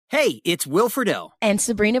Hey, it's Will Friedle. And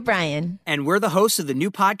Sabrina Bryan. And we're the hosts of the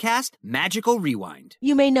new podcast, Magical Rewind.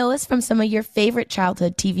 You may know us from some of your favorite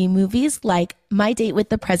childhood TV movies like My Date with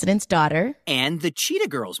the President's Daughter. And the Cheetah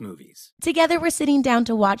Girls movies. Together, we're sitting down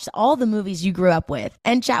to watch all the movies you grew up with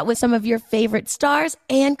and chat with some of your favorite stars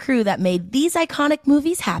and crew that made these iconic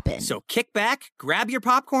movies happen. So kick back, grab your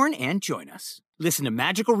popcorn, and join us. Listen to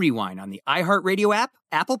Magical Rewind on the iHeartRadio app,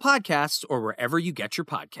 Apple Podcasts, or wherever you get your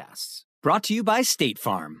podcasts. Brought to you by State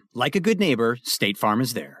Farm. Like a good neighbor, State Farm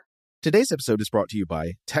is there. Today's episode is brought to you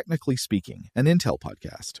by Technically Speaking, an Intel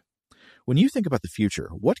podcast. When you think about the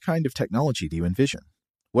future, what kind of technology do you envision?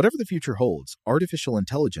 Whatever the future holds, artificial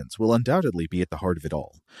intelligence will undoubtedly be at the heart of it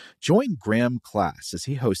all. Join Graham Class as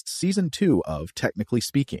he hosts Season 2 of Technically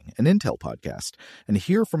Speaking, an Intel podcast, and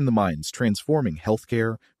hear from the minds transforming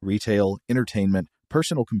healthcare, retail, entertainment,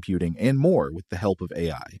 personal computing, and more with the help of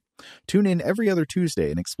AI. Tune in every other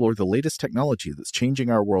Tuesday and explore the latest technology that's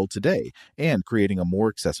changing our world today and creating a more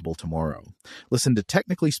accessible tomorrow. Listen to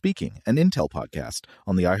Technically Speaking, an Intel podcast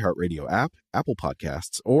on the iHeartRadio app, Apple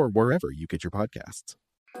Podcasts, or wherever you get your podcasts.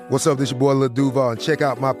 What's up, this your boy Lil Duval, and check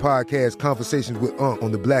out my podcast, Conversations with Unc,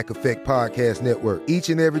 on the Black Effect Podcast Network. Each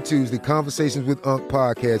and every Tuesday, Conversations with Unc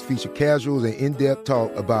podcast feature casuals and in-depth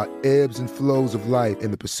talk about ebbs and flows of life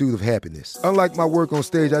and the pursuit of happiness. Unlike my work on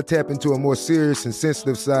stage, I tap into a more serious and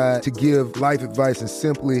sensitive side to give life advice and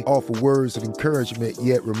simply offer words of encouragement,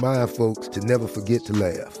 yet remind folks to never forget to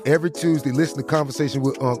laugh. Every Tuesday, listen to Conversation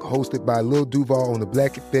with Unc, hosted by Lil Duval on the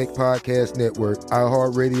Black Effect Podcast Network,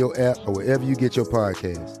 iHeartRadio app, or wherever you get your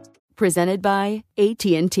podcasts. Presented by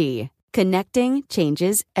AT&T. Connecting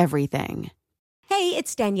changes everything. Hey,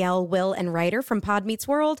 it's Danielle, Will, and Ryder from Pod Meets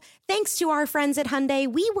World. Thanks to our friends at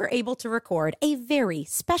Hyundai, we were able to record a very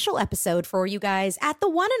special episode for you guys at the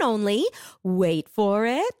one and only, wait for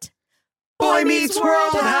it, Boy Meets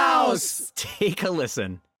World House! Take a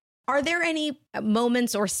listen. Are there any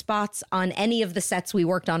moments or spots on any of the sets we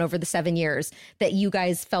worked on over the 7 years that you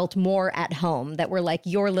guys felt more at home, that were like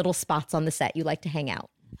your little spots on the set you like to hang out?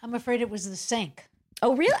 I'm afraid it was the sink.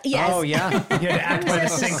 Oh, really? Yes. Oh, yeah. You had to act by the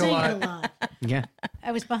sink a lot. Yeah.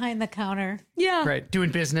 I was behind the counter. Yeah. Right. Doing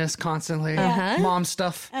business constantly. Uh-huh. Mom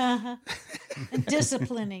stuff. And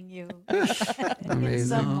disciplining you in Amazing.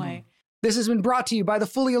 some way. This has been brought to you by the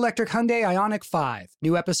fully electric Hyundai Ioniq 5.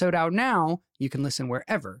 New episode out now. You can listen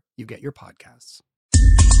wherever you get your podcasts.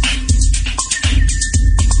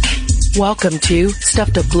 Welcome to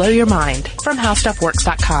Stuff to Blow Your Mind from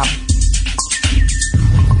HowStuffWorks.com.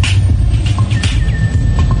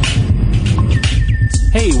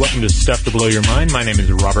 Hey, welcome to Stuff to Blow Your Mind. My name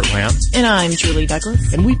is Robert Lamb. And I'm Julie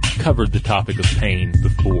Douglas. And we've covered the topic of pain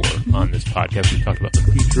before on this podcast. We've talked about the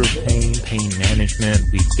future of pain, pain management.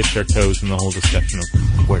 We've dipped our toes in the whole discussion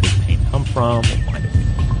of where does pain come from, why does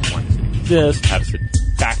it exist, how does it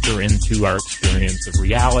factor into our experience of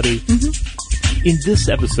reality. Mm-hmm. In this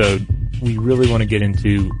episode, we really want to get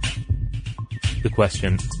into the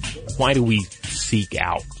question, why do we seek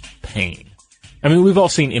out pain? I mean, we've all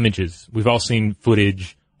seen images. We've all seen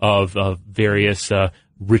footage of various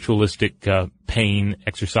ritualistic pain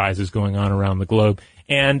exercises going on around the globe.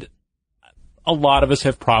 And a lot of us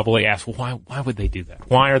have probably asked, well, why would they do that?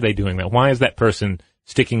 Why are they doing that? Why is that person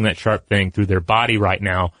sticking that sharp thing through their body right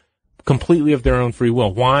now completely of their own free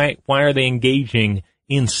will? Why are they engaging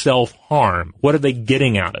in self-harm? What are they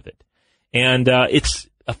getting out of it? And it's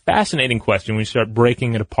a fascinating question when you start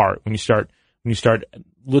breaking it apart, when you start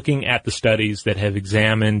looking at the studies that have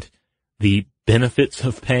examined the benefits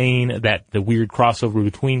of pain, that the weird crossover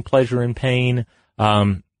between pleasure and pain.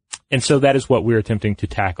 And so that is what we're attempting to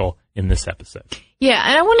tackle in this episode. Yeah,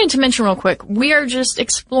 and I wanted to mention real quick, we are just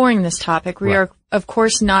exploring this topic. We are, of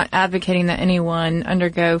course, not advocating that anyone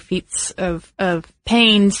undergo feats of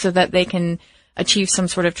pain so that they can achieve some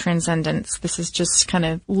sort of transcendence. This is just kind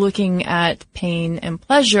of looking at pain and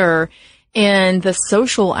pleasure and the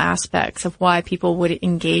social aspects of why people would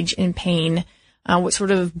engage in pain. What sort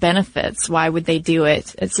of benefits? Why would they do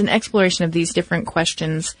it? It's an exploration of these different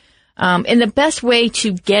questions. And the best way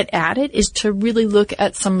to get at it is to really look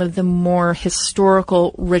at some of the more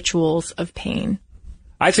historical rituals of pain.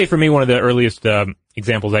 I'd say for me, one of the earliest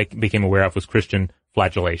examples I became aware of was Christian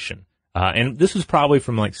flagellation. And this was probably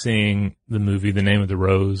from like seeing the movie The Name of the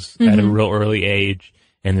Rose at a real early age.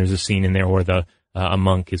 And there's a scene in there where a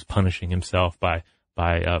monk is punishing himself by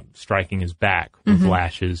striking his back with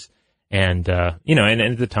lashes. And, and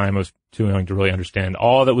at the time I was too young to really understand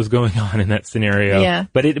all that was going on in that scenario. Yeah.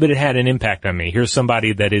 But it had an impact on me. Here's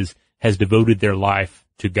somebody that has devoted their life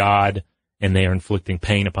to God and they are inflicting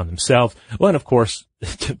pain upon themselves. Well, and of course,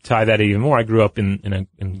 to tie that even more, I grew up in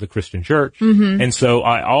the Christian church, and so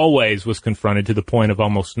I always was confronted to the point of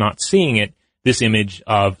almost not seeing it, this image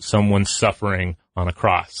of someone suffering on a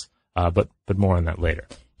cross. But more on that later.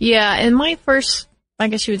 Yeah, and my first, I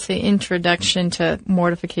guess you would say, introduction to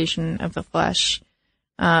mortification of the flesh,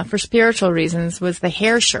 for spiritual reasons, was the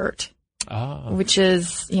hair shirt. Which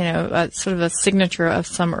is, sort of a signature of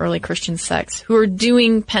some early Christian sects who are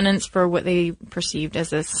doing penance for what they perceived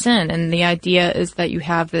as a sin. And the idea is that you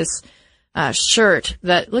have this shirt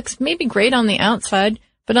that looks maybe great on the outside,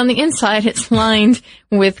 but on the inside it's lined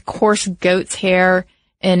with coarse goat's hair,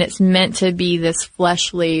 and it's meant to be this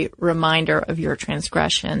fleshly reminder of your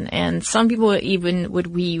transgression. And some people even would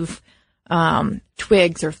weave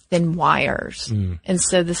twigs or thin wires. And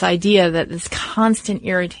so this idea that this constant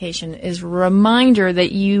irritation is a reminder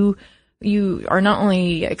that you are not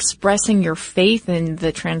only expressing your faith in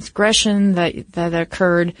the transgression that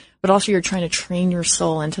occurred, but also you're trying to train your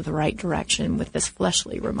soul into the right direction with this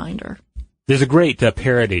fleshly reminder. There's a great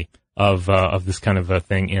parody of this kind of a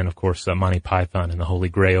thing in, of course, Monty Python and the Holy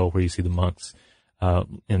Grail, where you see the monks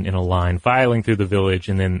in a line filing through the village,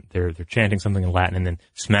 and then they're chanting something in Latin and then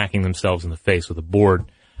smacking themselves in the face with a board.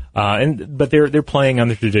 But they're playing on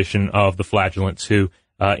the tradition of the flagellants who,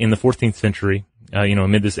 in the 14th century,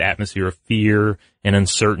 amid this atmosphere of fear and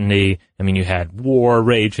uncertainty, I mean, you had war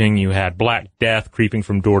raging, you had Black Death creeping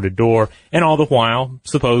from door to door, and all the while,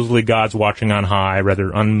 supposedly God's watching on high,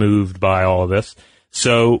 rather unmoved by all of this.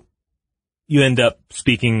 So you end up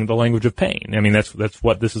speaking the language of pain. I mean, that's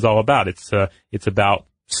what this is all about. It's about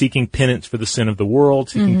seeking penance for the sin of the world,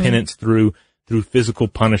 seeking penance through physical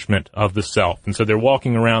punishment of the self. And so they're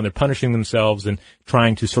walking around, they're punishing themselves and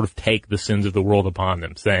trying to sort of take the sins of the world upon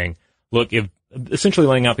them, saying, look, essentially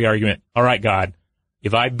laying out the argument, all right, God,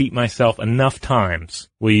 if I beat myself enough times,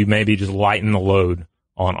 will you maybe just lighten the load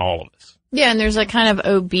on all of us? Yeah, and there's a kind of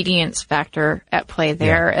obedience factor at play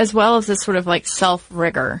there, as well as this sort of like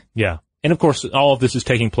self-rigor. Yeah. And of course, all of this is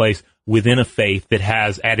taking place within a faith that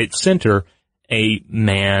has at its center a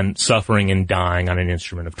man suffering and dying on an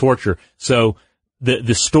instrument of torture. So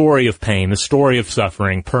the story of pain, the story of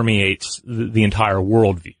suffering permeates the entire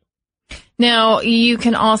worldview. Now, you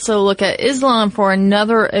can also look at Islam for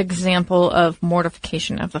another example of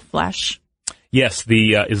mortification of the flesh. Yes,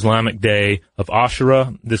 the Islamic day of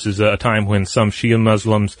Ashura. This is a time when some Shia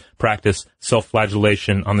Muslims practice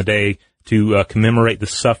self-flagellation on the day to commemorate the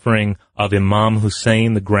suffering of Imam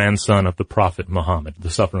Hussein, the grandson of the Prophet Muhammad,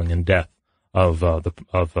 the suffering and death of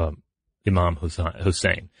Imam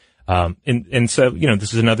Hussein. And so,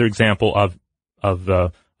 this is another example of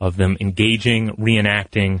them engaging,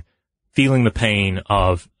 reenacting, feeling the pain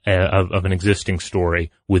of an existing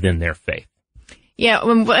story within their faith. Yeah,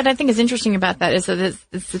 what I think is interesting about that is that it's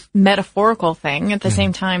this metaphorical thing. At the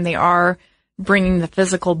same time, they are bringing the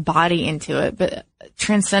physical body into it, but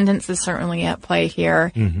transcendence is certainly at play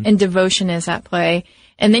here, and devotion is at play.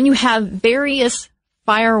 And then you have various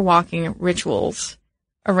firewalking rituals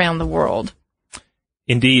around the world.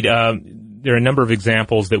 Indeed, there are a number of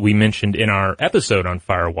examples that we mentioned in our episode on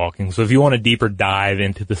firewalking. So if you want a deeper dive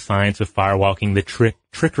into the science of firewalking, the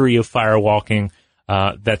trickery of firewalking,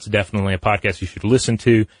 that's definitely a podcast you should listen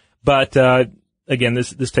to. But again,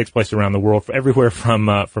 this takes place around the world, everywhere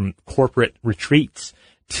from corporate retreats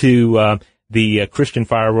to the Christian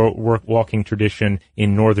firewalking tradition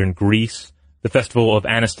in northern Greece, the festival of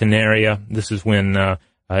Anastasia. This is when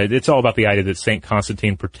it's all about the idea that Saint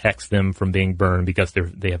Constantine protects them from being burned because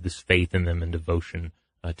they have this faith in them and devotion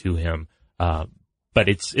to him. But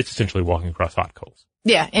it's essentially walking across hot coals.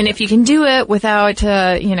 Yeah, and if you can do it without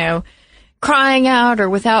crying out or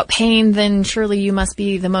without pain, then surely you must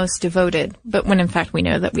be the most devoted. But when in fact we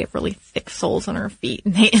know that we have really thick soles on our feet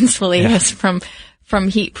and they insulate us from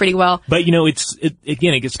heat pretty well. But it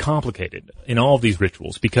gets complicated in all of these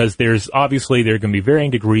rituals because there can be varying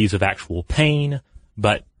degrees of actual pain,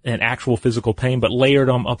 and actual physical pain, but layered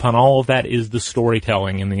upon all of that is the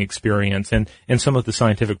storytelling and the experience and some of the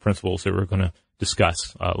scientific principles that we're going to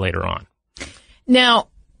discuss later on. Now,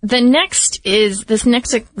 this next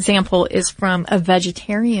example is from a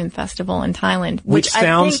vegetarian festival in Thailand, which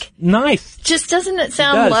sounds I think nice. Just doesn't it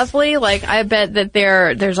sound lovely? Like, I bet that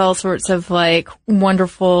there's all sorts of like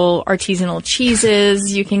wonderful artisanal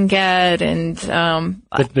cheeses you can get, and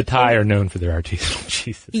the Thai are known for their artisanal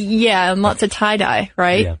cheeses. Yeah, and lots of tie-dye,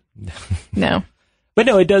 right? Yeah. No. But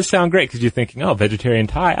no, it does sound great because you're thinking, oh, vegetarian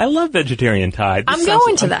Thai. I love vegetarian Thai. I'm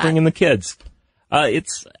going to that. Bringing the kids.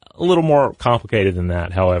 It's a little more complicated than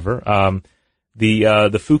that, however. The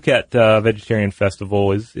Phuket Vegetarian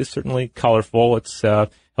Festival is certainly colorful. It's held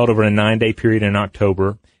over a 9-day period in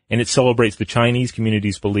October, and it celebrates the Chinese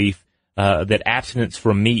community's belief that abstinence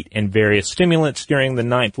from meat and various stimulants during the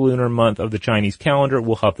 9th lunar month of the Chinese calendar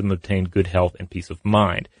will help them obtain good health and peace of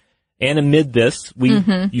mind. And amid this,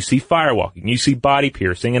 you see firewalking, you see body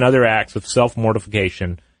piercing, and other acts of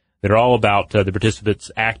self-mortification that are all about the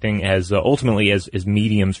participants acting as ultimately as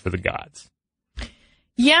mediums for the gods.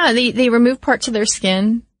 Yeah, they remove parts of their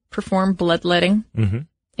skin, perform bloodletting,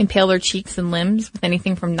 impale their cheeks and limbs with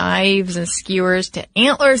anything from knives and skewers to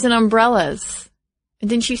antlers and umbrellas. And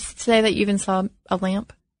didn't you say that you even saw a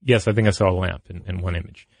lamp? Yes, I think I saw a lamp in one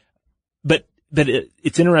image. But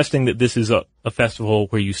it's interesting that this is a festival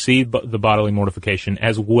where you see the bodily mortification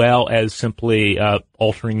as well as simply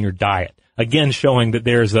altering your diet. Again, showing that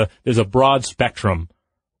there's a broad spectrum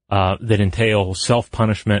that entails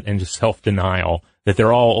self-punishment and just self-denial, that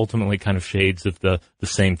they're all ultimately kind of shades of the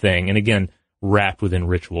same thing. And again, wrapped within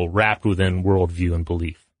ritual, wrapped within worldview and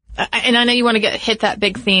belief. And I know you want to hit that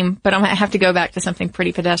big theme, but I have to go back to something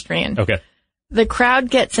pretty pedestrian. Okay. The crowd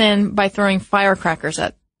gets in by throwing firecrackers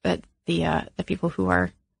at the people who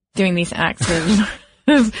are doing these acts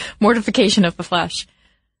of mortification of the flesh.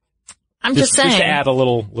 I'm just saying. Just to add a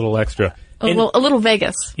little extra. A little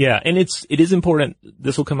Vegas. Yeah, and it is important.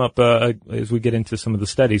 This will come up as we get into some of the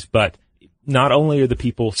studies, but not only are the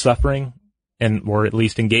people suffering or at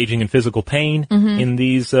least engaging in physical pain in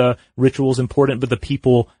these rituals important, but the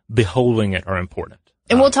people beholding it are important.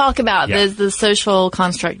 And we'll talk about the social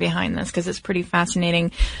construct behind this because it's pretty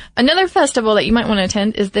fascinating. Another festival that you might want to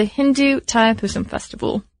attend is the Hindu Thaipusam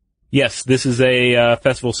Festival. Yes, this is a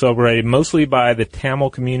festival celebrated mostly by the Tamil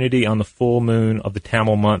community on the full moon of the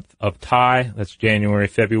Tamil month of Thai. That's January,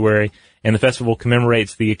 February. And the festival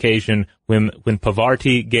commemorates the occasion when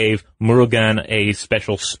Pavarti gave Murugan a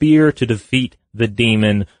special spear to defeat the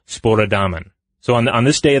demon Sporadaman. So on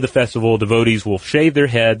this day of the festival, devotees will shave their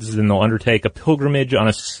heads and they'll undertake a pilgrimage on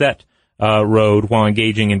a set road while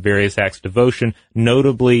engaging in various acts of devotion.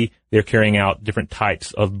 Notably, they're carrying out different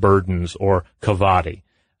types of burdens or kavadi.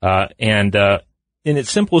 And in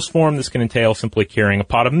its simplest form, this can entail simply carrying a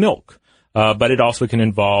pot of milk. But it also can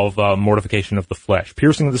involve mortification of the flesh.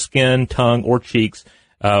 Piercing of the skin, tongue, or cheeks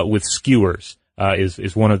with skewers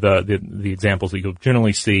is one of the examples that you'll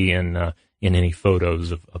generally see in any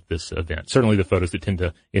photos of this event. Certainly the photos that tend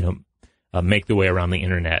to make their way around the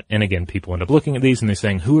internet. And again, people end up looking at these and they're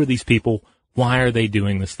saying, who are these people? Why are they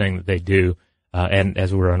doing this thing that they do? And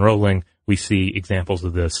as we're unrolling, we see examples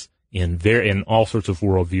of this in all sorts of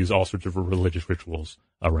worldviews, all sorts of religious rituals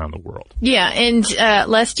around the world. Yeah, and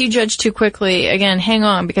lest you judge too quickly, again, hang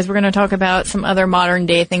on, because we're going to talk about some other modern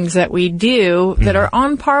day things that we do that are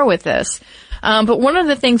on par with this. But one of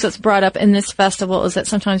the things that's brought up in this festival is that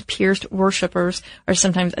sometimes pierced worshipers are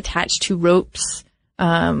sometimes attached to ropes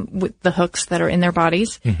with the hooks that are in their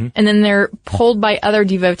bodies. And then they're pulled by other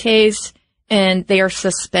devotees, and they are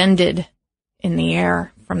suspended in the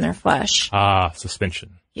air from their flesh. Ah,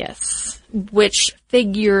 suspension. Yes, which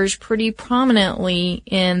figures pretty prominently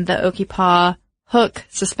in the Okipa hook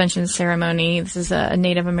suspension ceremony. This is a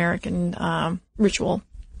Native American ritual.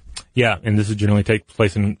 Yeah, and this would generally take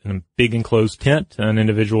place in a big enclosed tent. An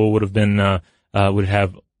individual would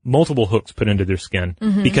have multiple hooks put into their skin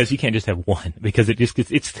because you can't just have one, because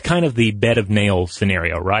it's kind of the bed of nails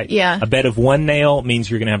scenario, right? Yeah. A bed of one nail means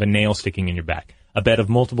you're going to have a nail sticking in your back. A bed of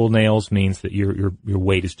multiple nails means that your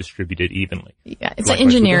weight is distributed evenly. Yeah, it's an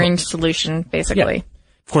engineering solution, basically. Yeah.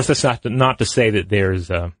 Of course, that's not to say that there's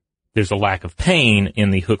a lack of pain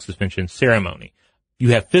in the hook suspension ceremony. You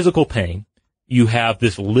have physical pain. You have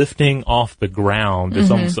this lifting off the ground.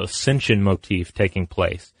 There's almost a ascension motif taking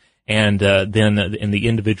place. And then the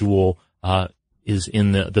individual is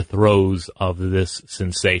in the throes of this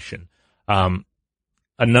sensation.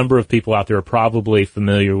 A number of people out there are probably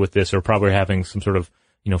familiar with this, or probably having some sort of,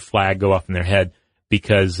 flag go off in their head,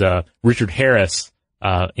 because Richard Harris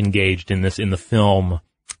engaged in this in the film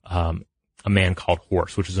A Man Called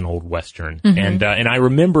Horse, which is an old Western. And I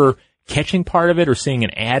remember catching part of it or seeing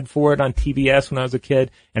an ad for it on TBS when I was a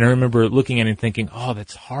kid, and I remember looking at it and thinking, oh,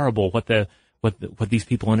 that's horrible, what these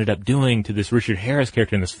people ended up doing to this Richard Harris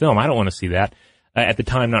character in this film. I don't want to see that. At the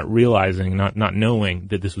time, not realizing, not knowing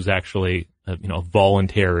that this was actually a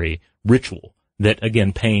voluntary ritual, that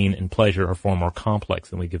again, pain and pleasure are far more complex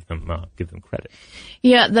than we give them credit.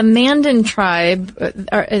 Yeah, the Mandan tribe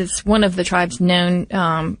is one of the tribes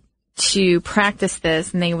known to practice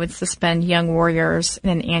this, and they would suspend young warriors in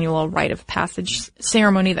an annual rite of passage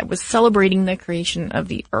ceremony that was celebrating the creation of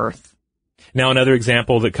the earth. Now, another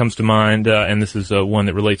example that comes to mind, and this is one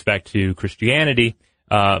that relates back to Christianity,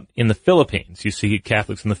 in the Philippines. You see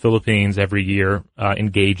Catholics in the Philippines every year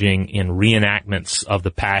engaging in reenactments of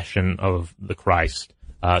the Passion of the Christ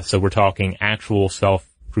So we're talking actual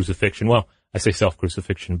self-crucifixion. Well, I say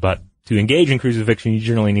self-crucifixion, but to engage in crucifixion, you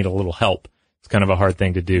generally need a little help. It's kind of a hard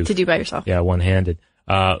thing to do. To do by yourself. Yeah, one-handed.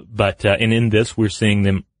 And in this, we're seeing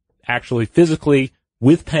them actually physically,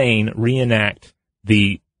 with pain, reenact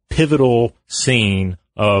the pivotal scene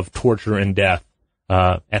of torture and death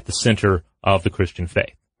at the center of the Christian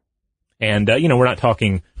faith. And, we're not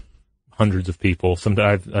talking hundreds of people.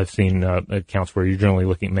 Sometimes I've seen accounts where you're generally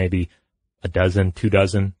looking at maybe a dozen,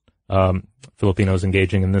 24 Filipinos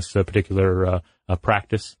engaging in this particular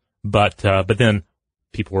practice. But then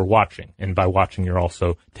people are watching, and by watching, you're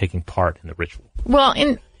also taking part in the ritual. Well,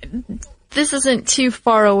 and this isn't too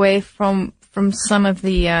far away from some of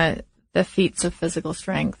the feats of physical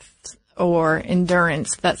strength or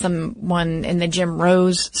endurance that someone in the Jim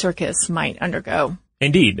Rose circus might undergo.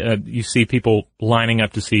 Indeed, you see people lining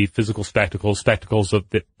up to see physical spectacles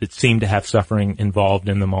that seem to have suffering involved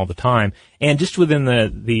in them all the time. And just within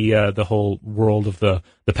the whole world of the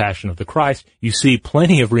Passion of the Christ, you see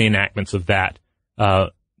plenty of reenactments of that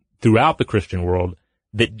throughout the Christian world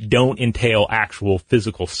that don't entail actual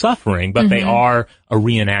physical suffering, but they are a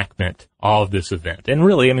reenactment of this event. And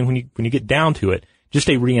really, I mean, when you get down to it, just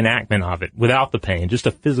a reenactment of it without the pain, just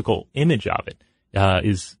a physical image of it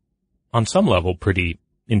is on some level pretty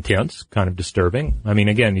intense, kind of disturbing. I mean,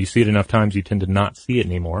 again, you see it enough times, you tend to not see it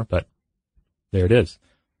anymore, but there it is.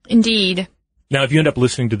 Indeed. Now, if you end up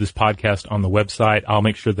listening to this podcast on the website, I'll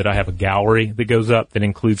make sure that I have a gallery that goes up that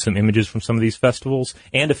includes some images from some of these festivals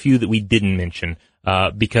and a few that we didn't mention,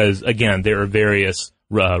 because, again, there are various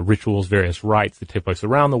rituals, various rites that take place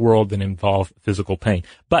around the world that involve physical pain.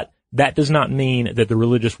 But that does not mean that the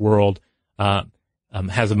religious world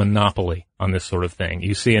has a monopoly on this sort of thing.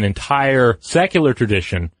 You see an entire secular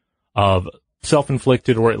tradition of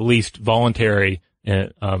self-inflicted or at least voluntary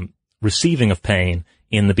receiving of pain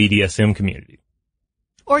in the BDSM community.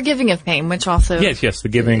 Or giving of pain, which also... Yes, the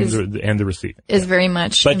giving and the receiving. Is very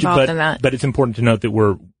much involved in that. But it's important to note that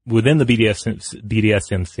we're within the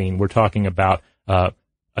BDSM scene, we're talking about a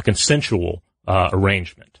consensual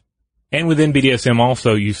arrangement. And within BDSM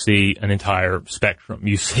also, you see an entire spectrum.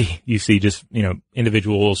 You see just,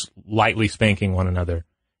 individuals lightly spanking one another.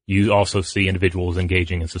 You also see individuals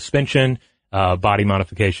engaging in suspension, body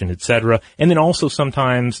modification, etc. And then also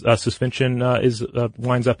sometimes suspension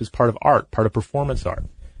winds up as part of art, part of performance art.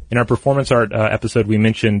 In our performance art episode, we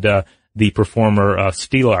mentioned the performer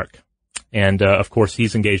Steelark, and of course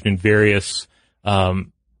he's engaged in various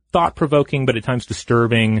thought-provoking but at times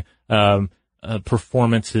disturbing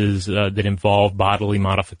performances that involve bodily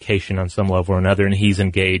modification on some level or another, and he's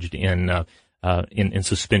engaged in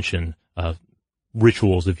suspension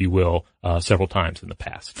rituals, if you will, several times in the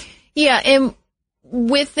past. Yeah, and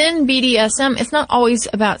within BDSM, it's not always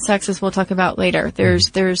about sex, as we'll talk about later. There's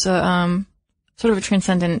a sort of a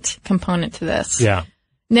transcendent component to this. Yeah.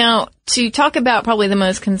 Now, to talk about probably the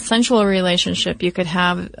most consensual relationship you could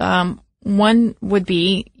have, one would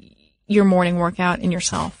be your morning workout in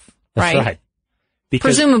yourself, right? That's right.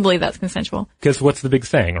 Because, presumably that's consensual. Because what's the big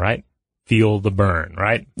saying, right? Feel the burn,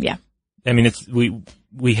 right? Yeah. I mean,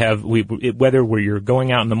 whether you're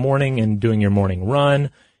going out in the morning and doing your morning run,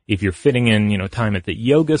 if you're fitting in, time at the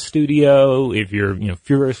yoga studio, if you're,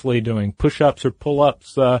 furiously doing push-ups or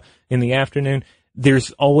pull-ups, in the afternoon,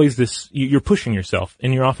 there's always this, you're pushing yourself,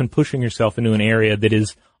 and you're often pushing yourself into an area that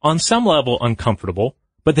is on some level uncomfortable,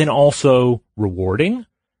 but then also rewarding.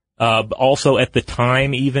 Also at the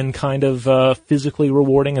time, even kind of, physically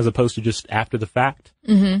rewarding as opposed to just after the fact.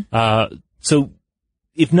 Mm-hmm. So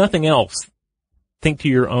if nothing else, think to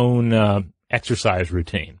your own, exercise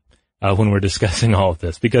routine, when we're discussing all of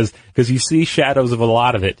this, because you see shadows of a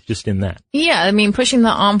lot of it just in that. Yeah. I mean, pushing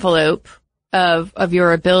the envelope of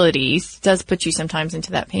your abilities does put you sometimes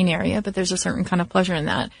into that pain area, but there's a certain kind of pleasure in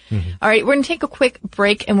that. Mm-hmm. All right. We're going to take a quick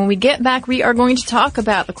break. And when we get back, we are going to talk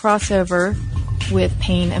about the crossover with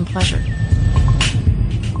pain and pleasure.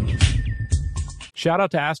 Shout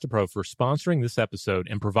out to Astepro for sponsoring this episode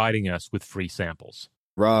and providing us with free samples.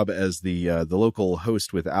 Rob, as the local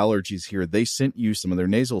host with allergies here, they sent you some of their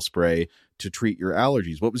nasal spray to treat your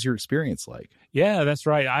allergies. What was your experience like? Yeah, that's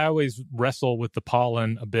right. I always wrestle with the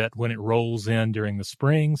pollen a bit when it rolls in during the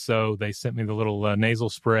spring, so they sent me the little nasal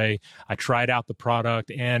spray. I tried out the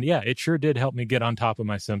product, and yeah, it sure did help me get on top of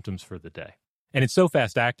my symptoms for the day. And it's so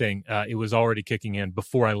fast-acting, it was already kicking in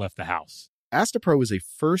before I left the house. Astepro is a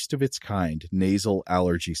first-of-its-kind nasal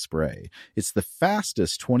allergy spray. It's the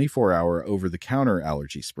fastest 24-hour over-the-counter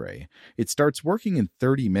allergy spray. It starts working in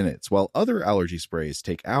 30 minutes, while other allergy sprays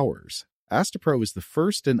take hours. Astepro is the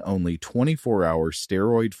first and only 24-hour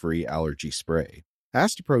steroid-free allergy spray.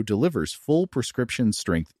 Astepro delivers full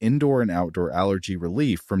prescription-strength indoor and outdoor allergy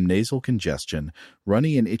relief from nasal congestion,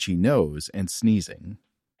 runny and itchy nose, and sneezing.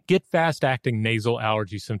 Get fast-acting nasal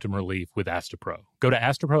allergy symptom relief with Astepro. Go to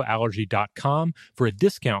asteproallergy.com for a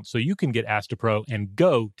discount so you can get Astepro and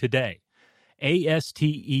go today.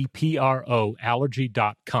 ASTEPRO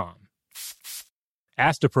allergy.com.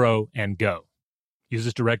 Astepro and go. Use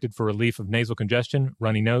as directed for relief of nasal congestion,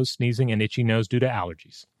 runny nose, sneezing, and itchy nose due to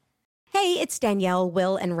allergies. Hey, it's Danielle,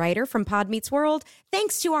 Will, and Ryder from Pod Meets World.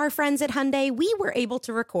 Thanks to our friends at Hyundai, we were able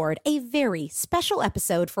to record a very special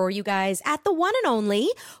episode for you guys at the one and only,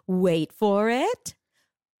 wait for it,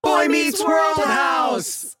 Boy Meets World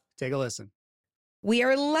House! Take a listen. We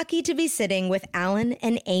are lucky to be sitting with Alan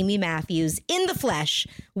and Amy Matthews in the flesh,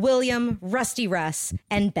 William, Rusty Russ,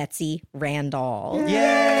 and Betsy Randall.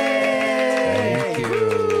 Yay! Thank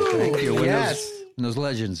you. Thank you. Yes. When those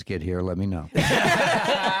legends get here, let me know.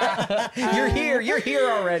 You're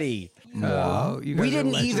here already. We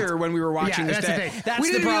didn't either when we were watching this. That's we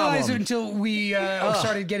the didn't problem. realize it until we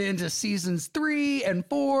started getting into seasons 3 and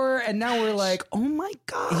 4, and now we're like, oh my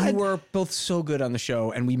God. You were both so good on the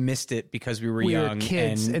show, and we missed it because we were young. We were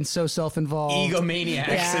kids and so self-involved. Egomaniacs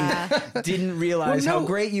and didn't realize how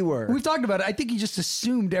great you were. We've talked about it. I think you just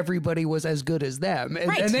assumed everybody was as good as them.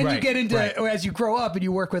 And, and then you get into, as you grow up and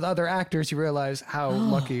you work with other actors, you realize how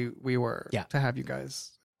lucky we were to have you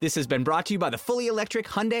guys. This has been brought to you by the fully electric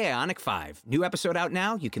Hyundai Ioniq 5. New episode out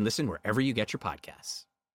now. You can listen wherever you get your podcasts.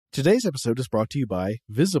 Today's episode is brought to you by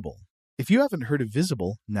Visible. If you haven't heard of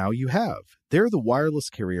Visible, now you have. They're the wireless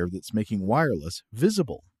carrier that's making wireless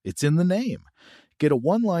visible. It's in the name. Get a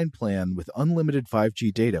one-line plan with unlimited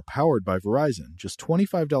 5G data powered by Verizon, just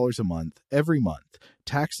 $25 a month, every month,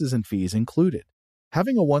 taxes and fees included.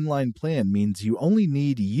 Having a one-line plan means you only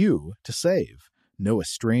need you to save. No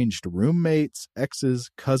estranged roommates,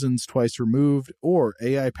 exes, cousins twice removed, or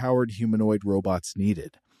AI-powered humanoid robots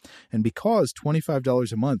needed. And because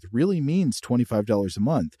 $25 a month really means $25 a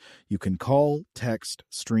month, you can call, text,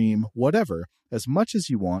 stream, whatever, as much as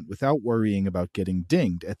you want without worrying about getting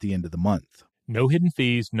dinged at the end of the month. No hidden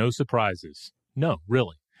fees, no surprises. No,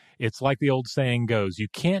 really. It's like the old saying goes, you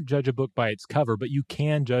can't judge a book by its cover, but you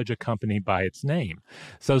can judge a company by its name.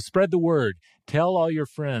 So spread the word. Tell all your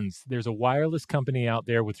friends there's a wireless company out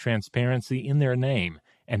there with transparency in their name,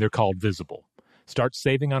 and they're called Visible. Start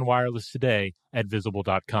saving on wireless today at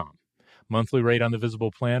Visible.com. Monthly rate on the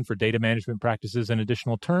Visible plan for data management practices and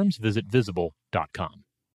additional terms, visit Visible.com.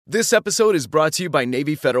 This episode is brought to you by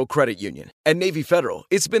Navy Federal Credit Union. At Navy Federal,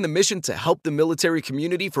 it's been the mission to help the military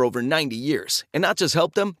community for over 90 years. And not just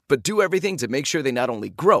help them, but do everything to make sure they not only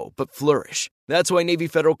grow, but flourish. That's why Navy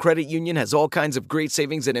Federal Credit Union has all kinds of great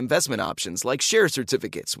savings and investment options like share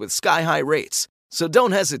certificates with sky-high rates. So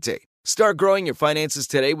don't hesitate. Start growing your finances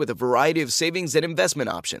today with a variety of savings and investment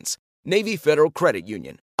options. Navy Federal Credit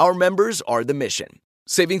Union. Our members are the mission.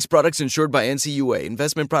 Savings products insured by NCUA.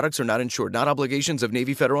 Investment products are not insured, not obligations of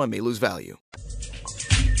Navy Federal and may lose value.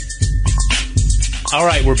 All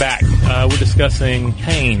right, we're back. We're discussing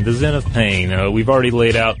pain, the zen of pain. We've already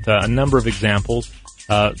laid out a number of examples,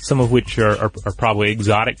 some of which are probably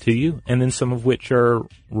exotic to you, and then some of which are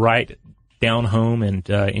right down home and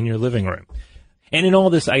in your living room. And in all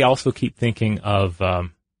this, I also keep thinking of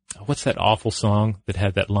what's that awful song that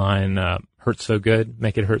had that line, hurt so good,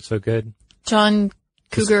 make it hurt so good? John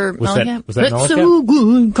Cougar Mellencamp. Was that It's so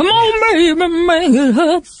good. Come on, baby, make it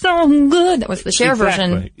hurt so good. That was the Cher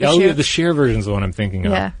version. The Cher version is the one I'm thinking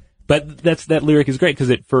of. Yeah. But that lyric is great because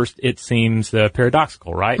at first it seems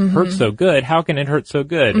paradoxical, right? Mm-hmm. Hurt so good. How can it hurt so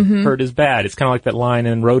good? Mm-hmm. Hurt is bad. It's kind of like that line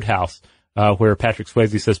in Roadhouse where Patrick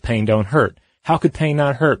Swayze says, "Pain don't hurt." How could pain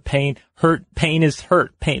not hurt? Pain is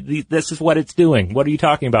hurt. Pain. This is what it's doing. What are you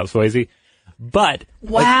talking about, Swayze? But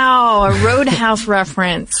wow, a Roadhouse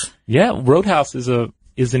reference. Yeah, Roadhouse is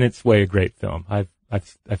in its way a great film.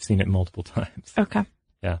 I've seen it multiple times. Okay.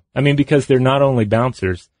 Yeah. I mean, because they're not only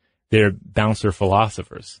bouncers, they're bouncer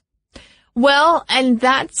philosophers. Well, and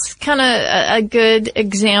that's kind of a good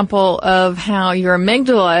example of how your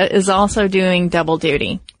amygdala is also doing double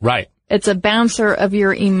duty. Right. It's a bouncer of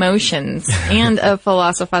your emotions and a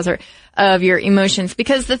philosophizer of your emotions.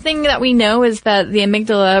 Because the thing that we know is that the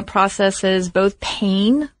amygdala processes both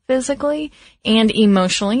pain physically and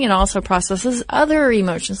emotionally. It also processes other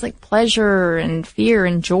emotions like pleasure and fear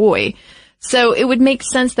and joy. So it would make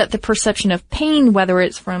sense that the perception of pain, whether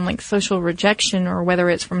it's from like social rejection or whether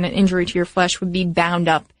it's from an injury to your flesh, would be bound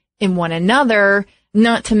up in one another,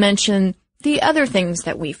 not to mention the other things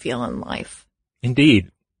that we feel in life.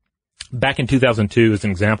 Indeed. Back in 2002, as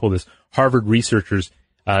an example of this, Harvard researchers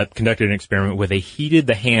conducted an experiment where they heated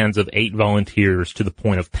the hands of 8 volunteers to the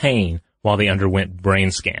point of pain while they underwent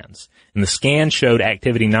brain scans. And the scan showed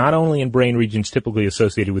activity not only in brain regions typically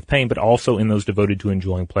associated with pain, but also in those devoted to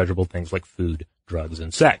enjoying pleasurable things like food, drugs,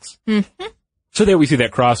 and sex. Mm-hmm. So there we see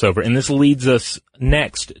that crossover. And this leads us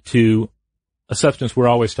next to a substance we're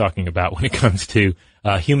always talking about when it comes to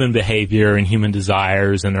human behavior and human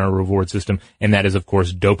desires and our reward system, and that is, of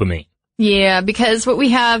course, dopamine. Yeah, because what we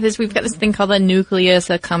have is we've got this thing called the nucleus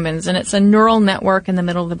accumbens, and it's a neural network in the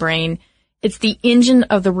middle of the brain. It's the engine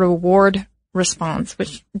of the reward response,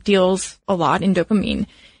 which deals a lot in dopamine.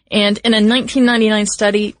 And in a 1999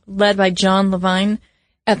 study led by John Levine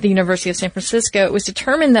at the University of San Francisco, it was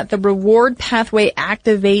determined that the reward pathway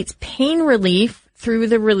activates pain relief through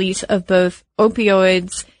the release of both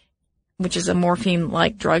opioids, which is a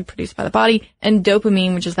morphine-like drug produced by the body, and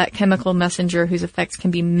dopamine, which is that chemical messenger whose effects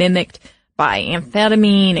can be mimicked by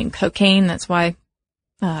amphetamine and cocaine. That's why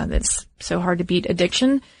that's so hard to beat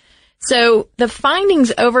addiction. So the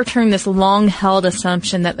findings overturn this long-held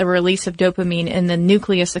assumption that the release of dopamine in the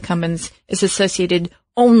nucleus accumbens is associated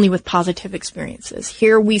only with positive experiences.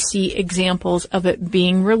 Here we see examples of it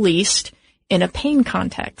being released in a pain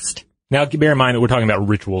context. Now, bear in mind that we're talking about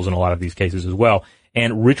rituals in a lot of these cases as well.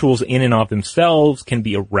 And rituals in and of themselves can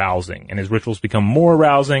be arousing. And as rituals become more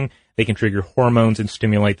arousing, they can trigger hormones and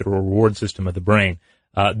stimulate the reward system of the brain.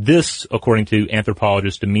 This, according to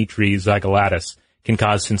anthropologist Dimitri Xygalatas, can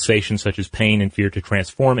cause sensations such as pain and fear to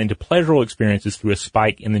transform into pleasurable experiences through a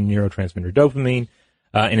spike in the neurotransmitter dopamine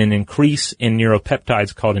and an increase in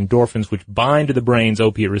neuropeptides called endorphins, which bind to the brain's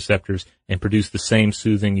opiate receptors and produce the same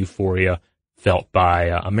soothing euphoria felt by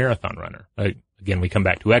a marathon runner. Again, we come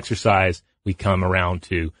back to exercise. We come around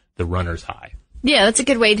to the runner's high. Yeah, that's a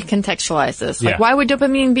good way to contextualize this. Like, why would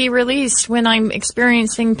dopamine be released when I'm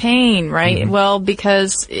experiencing pain, right? Mm-hmm. Well,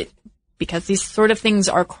 because these sort of things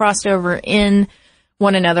are crossed over in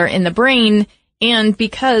one another in the brain, and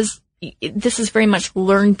because this is very much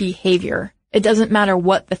learned behavior. It doesn't matter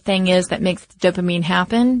what the thing is that makes the dopamine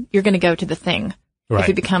happen. You're going to go to the thing if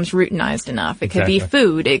it becomes routinized enough. It could be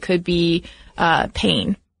food. It could be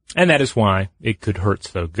pain. And that is why it could hurt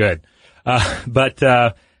so good. But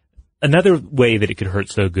another way that it could hurt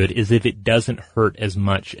so good is if it doesn't hurt as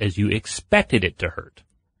much as you expected it to hurt.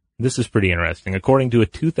 This is pretty interesting. According to a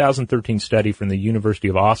 2013 study from the University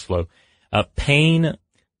of Oslo, pain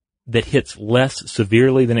that hits less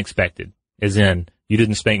severely than expected, as in, you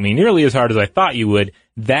didn't spank me nearly as hard as I thought you would,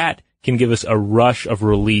 that can give us a rush of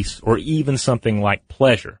release or even something like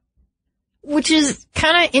pleasure. Which is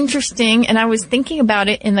kind of interesting, and I was thinking about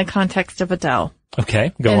it in the context of Adele.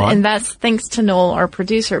 Okay, go on. And that's thanks to Noel, our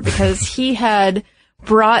producer, because he had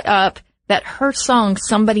brought up that her song,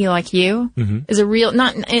 Somebody Like You, is a real,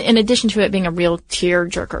 not in addition to it being a real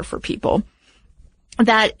tearjerker for people,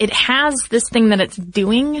 that it has this thing that it's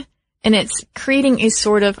doing, and it's creating a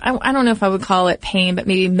sort of, I don't know if I would call it pain, but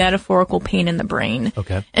maybe metaphorical pain in the brain.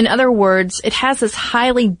 Okay. In other words, it has this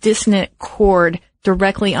highly dissonant chord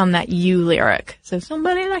directly on that you lyric. So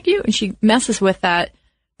somebody like you, and she messes with that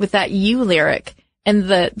you lyric. And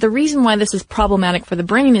the reason why this is problematic for the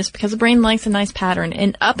brain is because the brain likes a nice pattern.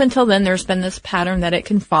 And up until then, there's been this pattern that it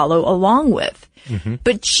can follow along with. Mm-hmm.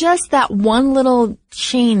 But just that one little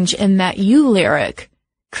change in that you lyric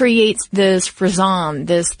creates this frisson,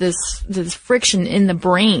 this friction in the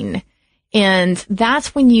brain. And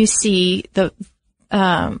that's when you see the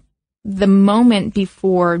moment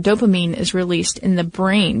before dopamine is released in the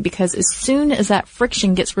brain, because as soon as that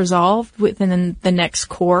friction gets resolved within the next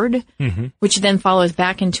chord, which then follows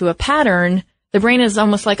back into a pattern, the brain is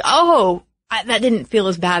almost like, that didn't feel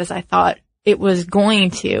as bad as I thought it was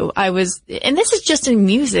going to. And this is just in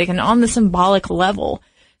music and on the symbolic level.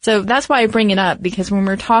 So that's why I bring it up, because when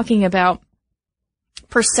we're talking about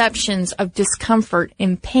perceptions of discomfort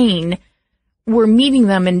and pain, we're meeting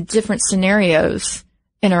them in different scenarios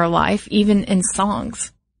in our life, even in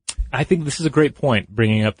songs. I think this is a great point,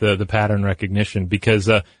 bringing up the pattern recognition, because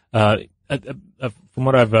from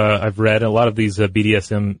what I've read, a lot of these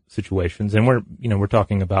BDSM situations, and we're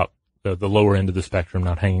talking about the lower end of the spectrum,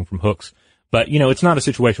 not hanging from hooks. But, it's not a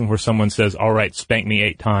situation where someone says, all right, spank me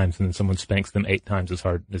 8 times, and then someone spanks them 8 times as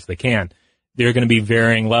hard as they can. There are going to be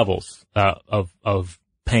varying levels of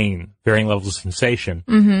pain, varying levels of sensation.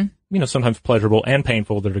 Mm-hmm. Sometimes pleasurable and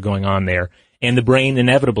painful that are going on there. And the brain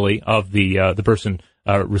inevitably of the person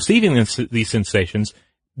receiving these sensations,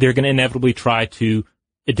 they're going to inevitably try to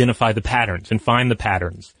identify the patterns and find the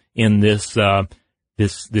patterns in this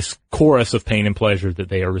chorus of pain and pleasure that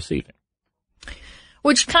they are receiving.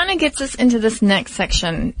 Which kind of gets us into this next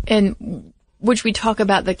section. And which we talk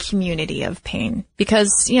about the community of pain.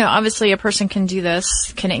 Because, obviously a person can do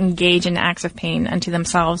this, can engage in acts of pain unto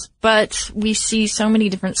themselves, but we see so many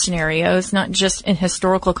different scenarios, not just in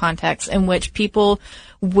historical contexts, in which people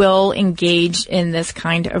will engage in this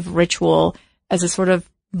kind of ritual as a sort of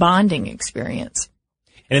bonding experience.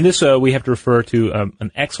 And in this, we have to refer to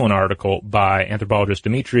an excellent article by anthropologist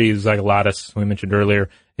Dimitri Xygalatas, who we mentioned earlier.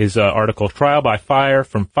 His article, Trial by Fire,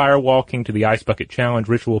 From Firewalking to the Ice Bucket Challenge,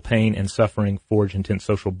 Ritual Pain and Suffering Forge Intense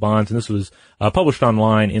Social Bonds. And this was published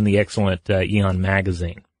online in the excellent Eon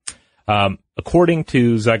magazine. According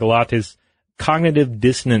to Xygalatas, cognitive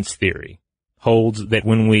dissonance theory holds that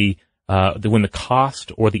when the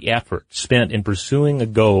cost or the effort spent in pursuing a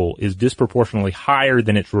goal is disproportionately higher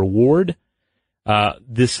than its reward,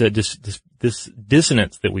 this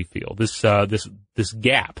dissonance that we feel, this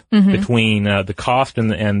gap between the cost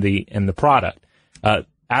and the product,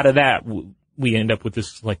 out of that we end up with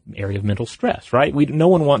this area of mental stress, right? No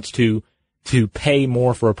one wants to pay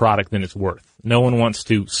more for a product than it's worth. No one wants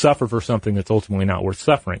to suffer for something that's ultimately not worth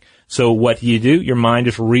suffering. So what do? Your mind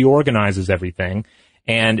just reorganizes everything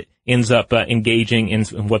and ends up engaging in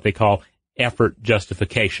what they call effort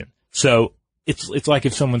justification. So it's like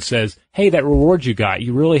if someone says, hey, that reward you got,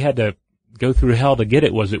 you really had to go through hell to get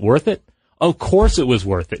it. Was it worth it? Of course it was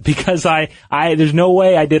worth it, because there's no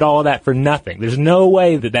way I did all of that for nothing. There's no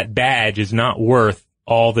way that badge is not worth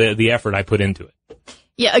all the effort I put into it.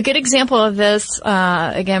 Yeah, a good example of this,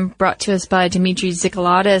 again, brought to us by Dimitri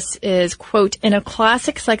Xygalatas, is, quote, in a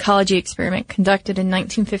classic psychology experiment conducted in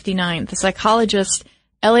 1959, the psychologist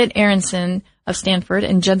Elliot Aronson of Stanford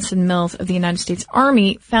and Judson Mills of the United States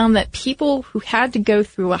Army found that people who had to go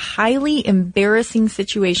through a highly embarrassing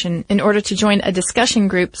situation in order to join a discussion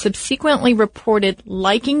group subsequently reported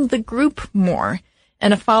liking the group more.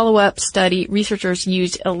 In a follow-up study, researchers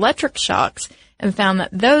used electric shocks and found that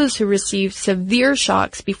those who received severe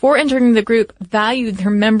shocks before entering the group valued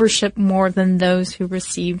their membership more than those who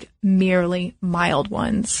received merely mild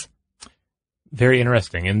ones. Very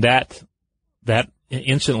interesting. And that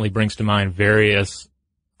instantly brings to mind various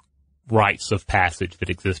rites of passage that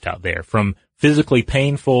exist out there, from physically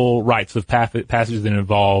painful rites of passage that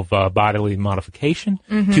involve bodily modification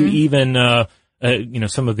to even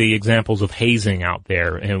some of the examples of hazing out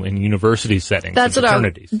there in university settings and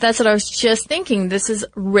fraternities. That's what I was just thinking. This is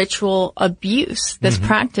ritual abuse, this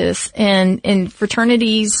practice. And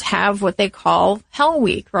fraternities have what they call Hell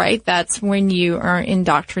Week, right? That's when you are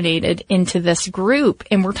indoctrinated into this group.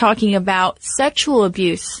 And we're talking about sexual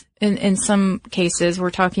abuse. In some cases, we're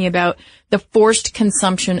talking about the forced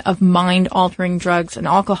consumption of mind-altering drugs and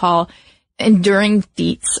alcohol, enduring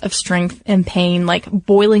feats of strength and pain, like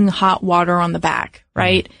boiling hot water on the back,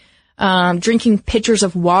 right? Drinking pitchers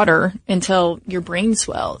of water until your brain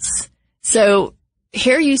swells. So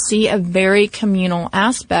here you see a very communal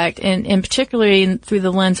aspect, and particularly through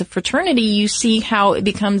the lens of fraternity, you see how it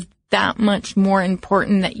becomes that much more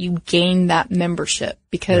important that you gain that membership,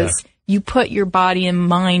 because you put your body and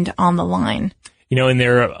mind on the line. And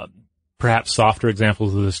there are perhaps softer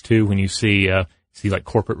examples of this too, when you see like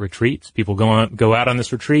corporate retreats. People go out on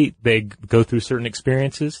this retreat. They go through certain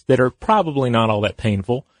experiences that are probably not all that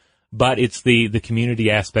painful, but it's the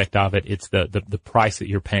community aspect of it. It's the price that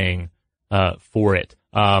you're paying for it.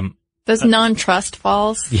 Those non-trust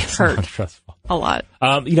falls hurt non-trust falls a lot.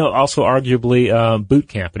 Also arguably boot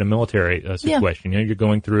camp in a military situation. You're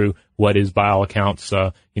going through what is, by all accounts,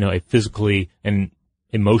 a physically and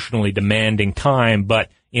emotionally demanding time, but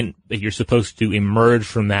you're supposed to emerge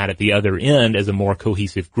from that at the other end as a more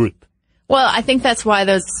cohesive group. Well, I think that's why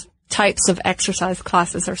those types of exercise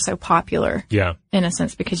classes are so popular. Yeah. In a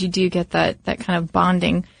sense, because you do get that kind of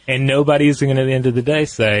bonding. And nobody's going to, at the end of the day,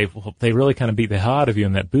 say, well, they really kind of beat the hell out of you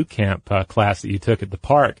in that boot camp class that you took at the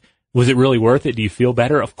park. Was it really worth it? Do you feel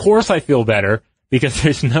better? Of course I feel better, because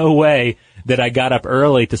there's no way that I got up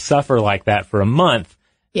early to suffer like that for a month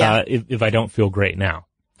if I don't feel great now.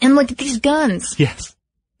 And look at these guns. Yes.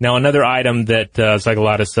 Now, another item that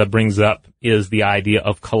Xygalatas brings up is the idea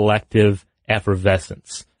of collective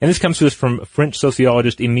effervescence. And this comes to us from French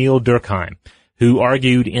sociologist Émile Durkheim, who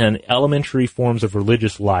argued in Elementary Forms of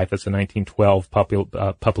Religious Life, that's a 1912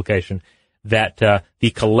 publication, that the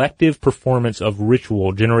collective performance of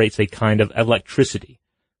ritual generates a kind of electricity.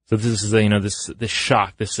 So this is, this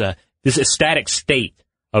shock, this ecstatic state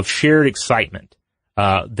of shared excitement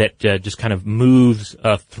that just kind of moves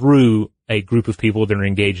through a group of people that are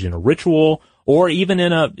engaged in a ritual, or even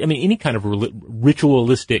in any kind of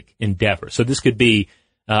ritualistic endeavor. So this could be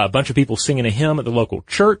a bunch of people singing a hymn at the local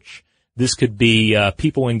church. This could be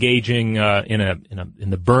people engaging in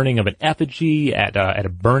the burning of an effigy at a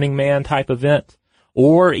Burning Man type event,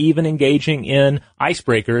 or even engaging in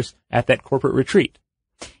icebreakers at that corporate retreat.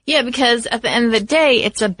 Yeah, because at the end of the day,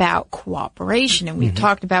 it's about cooperation. And we've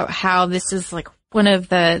talked about how this is like one of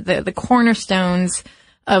the cornerstones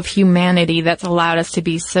of humanity that's allowed us to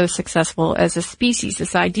be so successful as a species.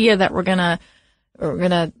 This idea that we're gonna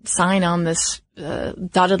sign on this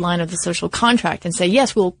dotted line of the social contract and say,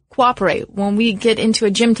 yes, we'll cooperate. When we get into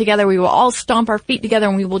a gym together, we will all stomp our feet together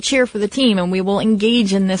and we will cheer for the team and we will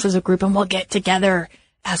engage in this as a group and we'll get together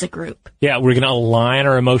as a group. Yeah, we're going to align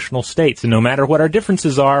our emotional states. And no matter what our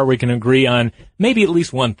differences are, we can agree on maybe at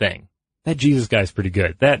least one thing. That Jesus guy's pretty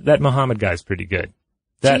good. That Muhammad guy's pretty good.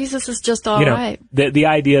 Jesus is just all right. The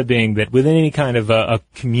idea being that within any kind of a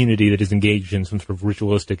community that is engaged in some sort of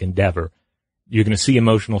ritualistic endeavor, you're going to see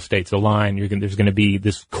emotional states align. There's going to be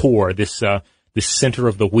this core, this center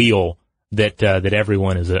of the wheel that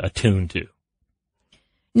everyone is attuned to.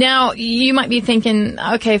 Now, you might be thinking,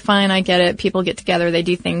 okay, fine, I get it. People get together, they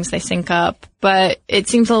do things, they sync up. But it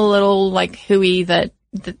seems a little like hooey that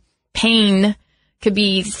the pain could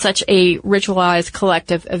be such a ritualized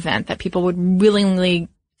collective event that people would willingly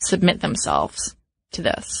submit themselves to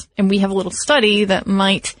this. And we have a little study that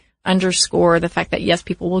might underscore the fact that, yes,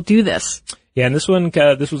 people will do this. Yeah, and this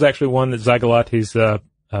was actually one that Zygoulates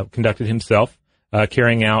conducted himself,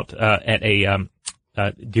 carrying out at a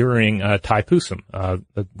during Taipusam,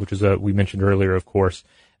 which is we mentioned earlier, of course,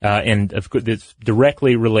 and of course it's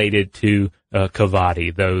directly related to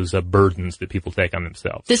Kavadi, those burdens that people take on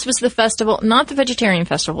themselves. This was the festival, not the vegetarian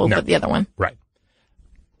festival, but the other one. Right.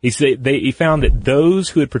 He found that those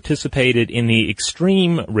who had participated in the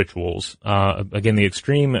extreme rituals, again the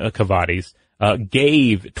extreme Kavadis,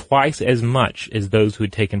 gave twice as much as those who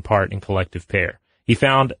had taken part in collective prayer. He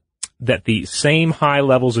found that the same high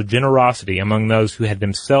levels of generosity among those who had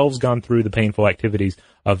themselves gone through the painful activities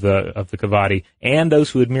of the Kavadi and those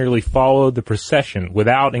who had merely followed the procession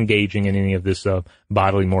without engaging in any of this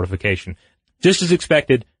bodily mortification. Just as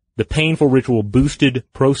expected, the painful ritual boosted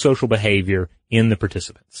pro-social behavior in the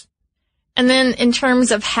participants. And then in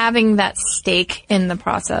terms of having that stake in the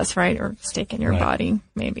process, right, or stake in your body,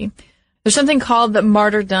 maybe, there's something called the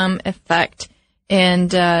martyrdom effect.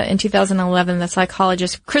 And in 2011, the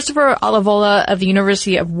psychologist Christopher Olivola of the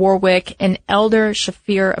University of Warwick and Elder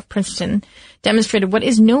Shafir of Princeton demonstrated what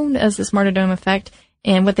is known as this martyrdom effect.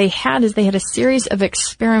 And what they had is they had a series of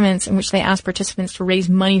experiments in which they asked participants to raise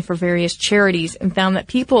money for various charities and found that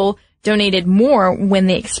people donated more when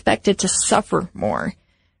they expected to suffer more.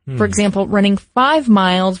 For example, running 5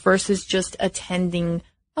 miles versus just attending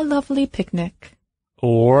a lovely picnic.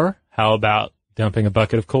 Or how about dumping a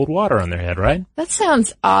bucket of cold water on their head, right? That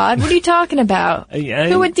sounds odd. What are you talking about?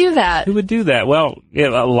 Who would do that? Who would do that? Well,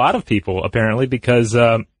 a lot of people, apparently, because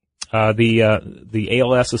the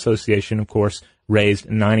ALS Association, of course, raised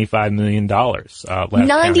 $95 million last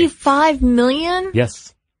 $95 million?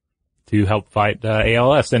 Yes, to help fight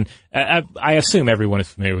ALS. And I assume everyone is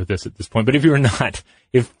familiar with this at this point. But if you're not,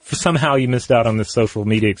 if somehow you missed out on this social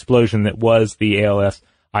media explosion that was the ALS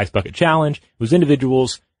Ice Bucket Challenge, it was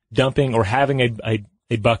individuals dumping or having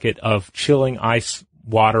a bucket of chilling ice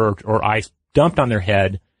water or ice dumped on their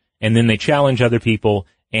head, and then they challenge other people.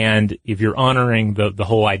 And if you're honoring the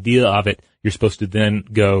whole idea of it, you're supposed to then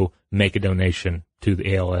go make a donation to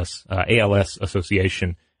the ALS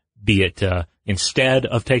Association, be it instead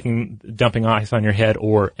of dumping ice on your head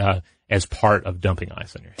or as part of dumping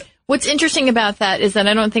ice on your head. What's interesting about that is that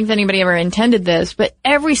I don't think that anybody ever intended this, but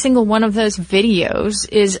every single one of those videos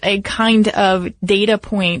is a kind of data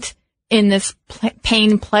point in this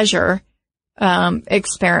pain-pleasure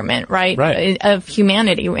experiment, right? Of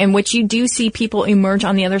humanity, in which you do see people emerge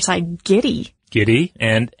on the other side giddy,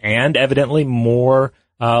 and evidently more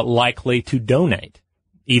likely to donate.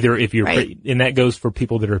 Either if you're, and that goes for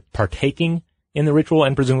people that are partaking in the ritual,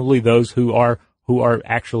 and presumably those who are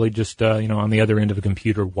actually just on the other end of a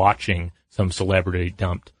computer watching some celebrity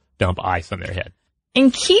dump ice on their head.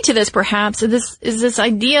 And key to this, perhaps, is this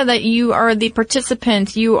idea that you are the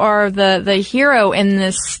participant, you are the hero in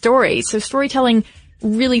this story. So storytelling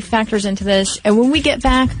really factors into this. And when we get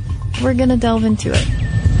back, we're going to delve into it.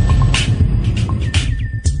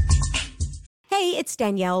 Hey, it's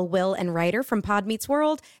Danielle, Will, and Ryder from Pod Meets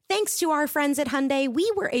World. Thanks to our friends at Hyundai,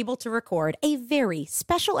 we were able to record a very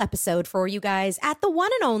special episode for you guys at the one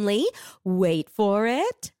and only, wait for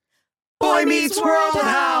it, Boy Meets World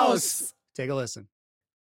House. Take a listen.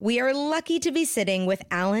 We are lucky to be sitting with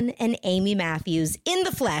Alan and Amy Matthews in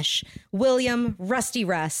the flesh, William, Rusty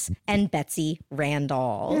Russ, and Betsy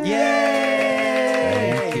Randall.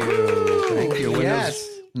 Yay! Thank you. Yes.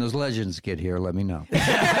 When those legends get here, let me know.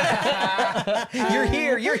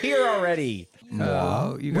 You're here already.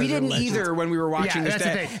 We didn't either when we were watching this.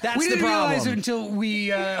 We didn't realize it until we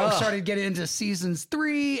started getting into seasons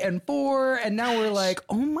 3 and 4, and now we're like,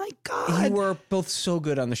 oh my God. You were both so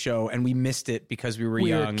good on the show, and we missed it because we were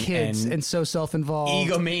young. We were kids and so self-involved.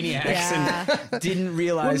 Egomaniacs and didn't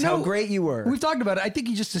realize how great you were. We've talked about it. I think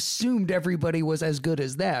you just assumed everybody was as good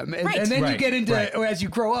as them. And then you get into, as you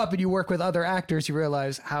grow up and you work with other actors, you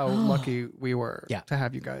realize how lucky we were to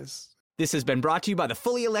have you guys. This has been brought to you by the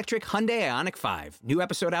fully electric Hyundai Ioniq 5. New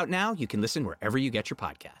episode out now. You can listen wherever you get your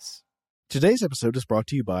podcasts. Today's episode is brought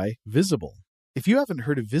to you by Visible. If you haven't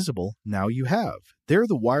heard of Visible, now you have. They're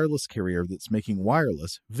the wireless carrier that's making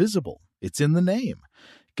wireless visible. It's in the name.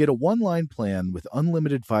 Get a one-line plan with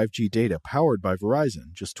unlimited 5G data powered by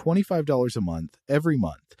Verizon, just $25 a month, every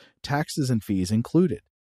month, taxes and fees included.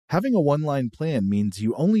 Having a one-line plan means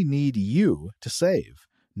you only need you to save.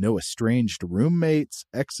 No estranged roommates,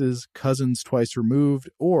 exes, cousins twice removed,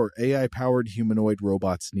 or AI-powered humanoid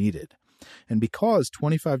robots needed. And because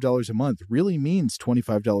 $25 a month really means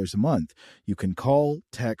 $25 a month, you can call,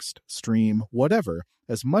 text, stream, whatever,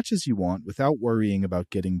 as much as you want without worrying about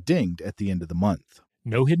getting dinged at the end of the month.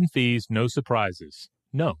 No hidden fees, no surprises.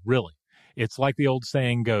 No, really. It's like the old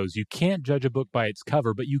saying goes, you can't judge a book by its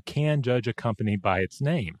cover, but you can judge a company by its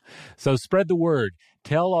name. So spread the word.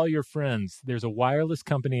 Tell all your friends there's a wireless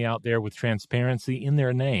company out there with transparency in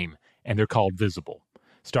their name, and they're called Visible.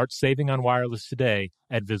 Start saving on wireless today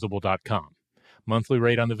at Visible.com. Monthly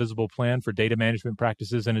rate on the Visible plan for data management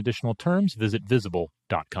practices and additional terms, visit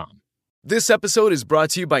Visible.com. This episode is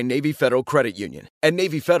brought to you by Navy Federal Credit Union. At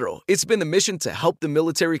Navy Federal, it's been the mission to help the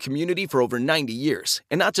military community for over 90 years.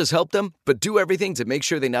 And not just help them, but do everything to make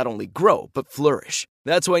sure they not only grow, but flourish.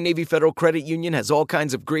 That's why Navy Federal Credit Union has all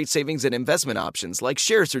kinds of great savings and investment options like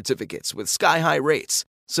share certificates with sky-high rates.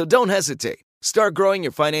 So don't hesitate. Start growing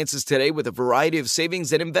your finances today with a variety of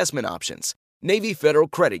savings and investment options. Navy Federal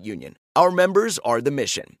Credit Union. Our members are the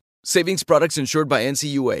mission. Savings products insured by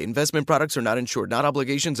NCUA. Investment products are not insured, not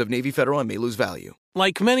obligations of Navy Federal and may lose value.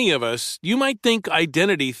 Like many of us, you might think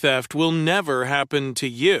identity theft will never happen to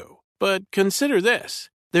you. But consider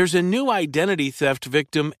this. There's a new identity theft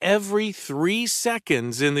victim every 3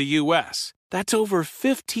 seconds in the U.S. That's over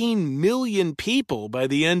 15 million people by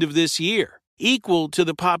the end of this year, equal to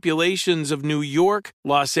the populations of New York,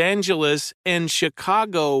 Los Angeles, and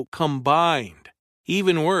Chicago combined.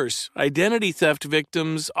 Even worse, identity theft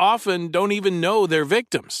victims often don't even know they're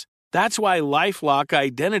victims. That's why LifeLock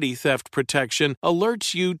Identity Theft Protection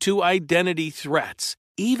alerts you to identity threats,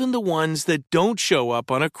 even the ones that don't show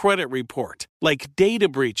up on a credit report, like data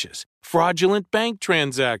breaches, fraudulent bank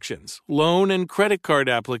transactions, loan and credit card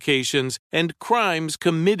applications, and crimes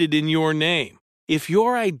committed in your name. If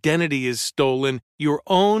your identity is stolen, your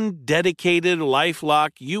own dedicated LifeLock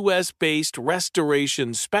U.S.-based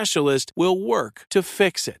restoration specialist will work to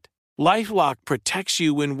fix it. LifeLock protects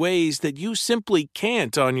you in ways that you simply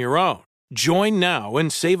can't on your own. Join now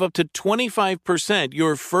and save up to 25%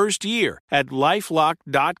 your first year at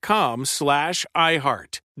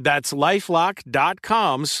LifeLock.com/iHeart. That's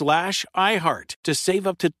LifeLock.com/iHeart to save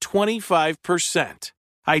up to 25%.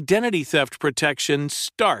 Identity theft protection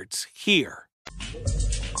starts here.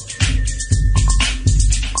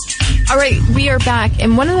 All right, we are back,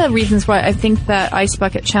 and one of the reasons why I think that Ice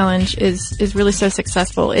Bucket Challenge is really so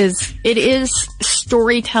successful is it is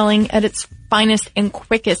storytelling at its finest and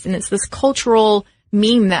quickest, and it's this cultural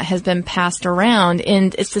meme that has been passed around,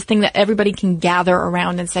 and it's this thing that everybody can gather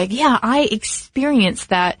around and say, yeah, I experienced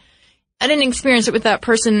that. I didn't experience it with that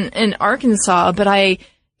person in Arkansas, but I,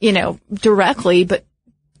 directly, but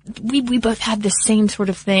we both had the same sort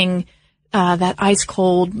of thing, that ice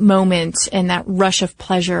cold moment and that rush of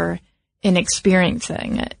pleasure in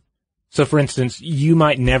experiencing it. So, for instance, you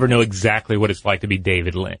might never know exactly what it's like to be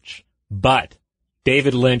David Lynch, but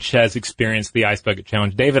David Lynch has experienced the Ice Bucket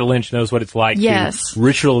Challenge. David Lynch knows what it's like to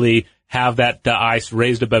ritually have the ice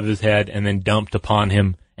raised above his head and then dumped upon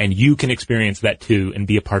him, and you can experience that too and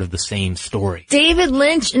be a part of the same story. David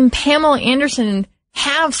Lynch and Pamela Anderson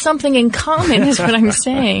have something in common, is what I'm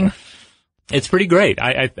saying. It's pretty great.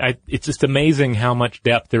 It's just amazing how much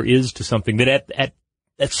depth there is to something that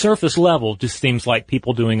at surface level just seems like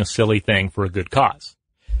people doing a silly thing for a good cause.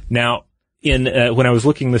 Now, when I was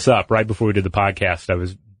looking this up right before we did the podcast, I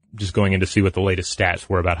was just going in to see what the latest stats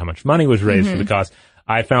were about how much money was raised for the cause.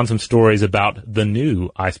 I found some stories about the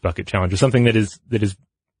new Ice Bucket Challenge, or something that is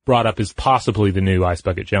brought up as possibly the new Ice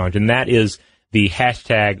Bucket Challenge, and that is the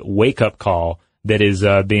hashtag Wake Up Call that is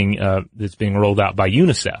being rolled out by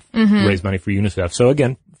UNICEF to raise money for UNICEF. So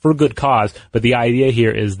again, for a good cause, but the idea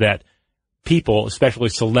here is that people, especially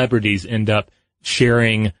celebrities, end up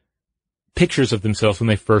sharing pictures of themselves when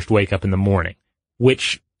they first wake up in the morning,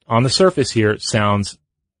 which on the surface here sounds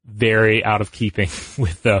very out of keeping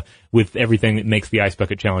with everything that makes the Ice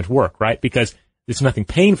Bucket Challenge work, right? Because there's nothing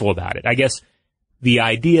painful about it. I guess the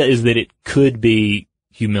idea is that it could be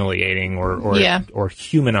humiliating or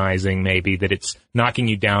humanizing, maybe, that it's knocking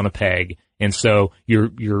you down a peg, and so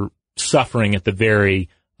you're suffering at the very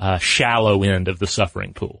shallow end of the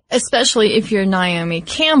suffering pool. Especially if you're Naomi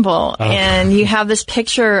Campbell and you have this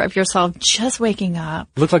picture of yourself just waking up.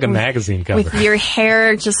 Looks like a magazine cover. With your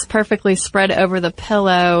hair just perfectly spread over the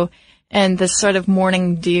pillow and this sort of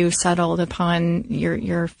morning dew settled upon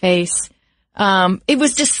your face. It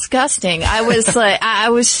was disgusting. I was like,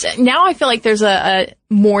 now I feel like there's a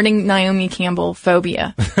morning Naomi Campbell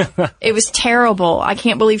phobia. It was terrible. I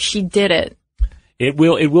can't believe she did it. It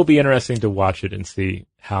will be interesting to watch it and see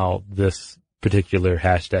how this particular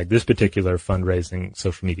hashtag, this particular fundraising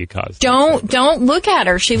social media cause. Don't look at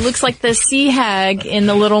her. She looks like the sea hag in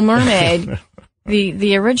The Little Mermaid,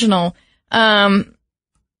 the original. I'm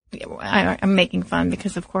making fun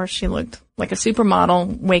because, of course, she looked like a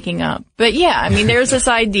supermodel waking up. But yeah, I mean, there's this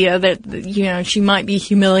idea that, you know, she might be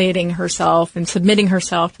humiliating herself and submitting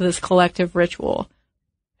herself to this collective ritual.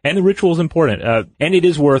 And the ritual is important. And it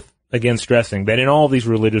is worth, again, stressing that in all of these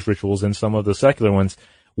religious rituals and some of the secular ones,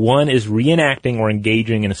 one is reenacting or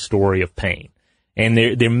engaging in a story of pain. And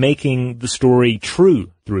they're making the story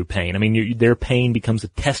true through pain. I mean, their pain becomes a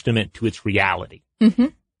testament to its reality. Mm-hmm.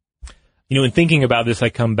 You know, in thinking about this, I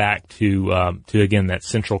come back to again, that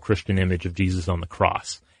central Christian image of Jesus on the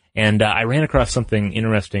cross. And I ran across something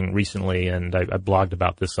interesting recently, and I blogged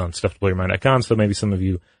about this on StuffToBlowYourMind.com, so maybe some of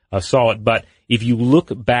you saw it. But if you look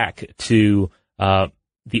back to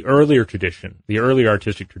the earlier tradition, the earlier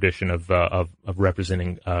artistic tradition of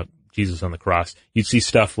representing Jesus on the cross, you'd see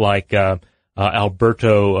stuff like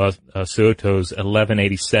Alberto Soto's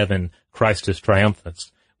 1187 Christus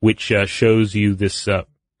Triumphans, which shows you this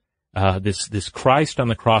Christ on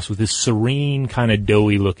the cross with this serene kind of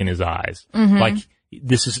doughy look in his eyes. Mm-hmm. Like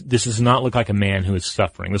this does not look like a man who is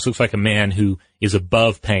suffering. This looks like a man who is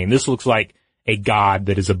above pain. This looks like a God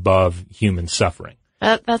that is above human suffering.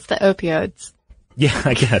 That's the opioids. Yeah,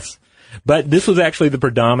 I guess. But this was actually the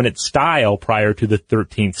predominant style prior to the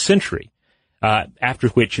 13th century, after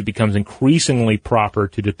which it becomes increasingly proper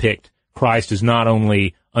to depict Christ as not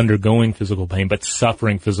only undergoing physical pain, but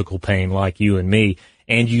suffering physical pain like you and me.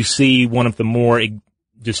 And you see one of the more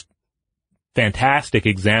just fantastic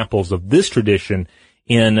examples of this tradition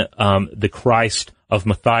in the Christ of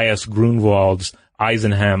Matthias Grunewald's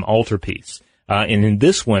Eisenham altarpiece. And in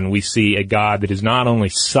this one, we see a God that is not only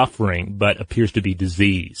suffering, but appears to be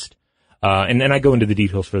diseased. And I go into the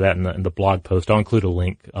details for that in the blog post. I'll include a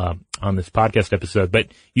link on this podcast episode. But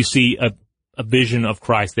you see a vision of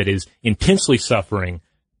Christ that is intensely suffering,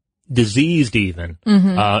 diseased even,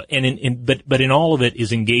 mm-hmm. But in all of it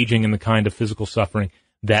is engaging in the kind of physical suffering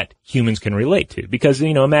that humans can relate to. Because,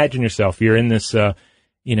 you know, imagine yourself, you're in this,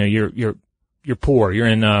 you're poor. You're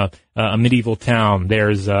in a medieval town.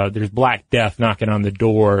 There's Black Death knocking on the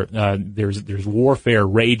door. There's warfare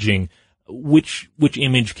raging. Which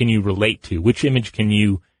image can you relate to? Which image can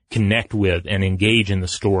you connect with and engage in the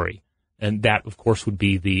story? And that, of course, would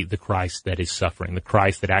be the Christ that is suffering, the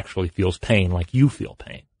Christ that actually feels pain like you feel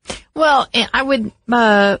pain. Well, I would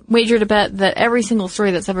wager to bet that every single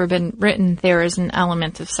story that's ever been written, there is an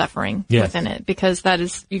element of suffering within it, because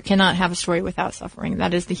you cannot have a story without suffering.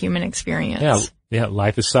 That is the human experience. Yeah,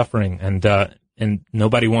 life is suffering, and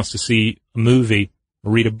nobody wants to see a movie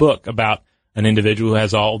or read a book about an individual who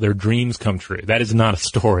has all their dreams come true. That is not a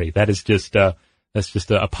story. That is just a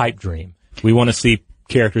pipe dream. We want to see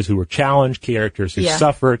characters who are challenged, characters who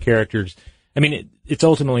suffer, characters. I mean, it's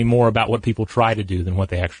ultimately more about what people try to do than what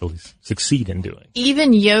they actually succeed in doing.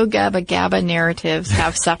 Even Yo Gabba Gabba narratives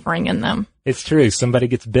have suffering in them. It's true. Somebody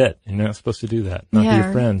gets bit. You're not supposed to do that. Not to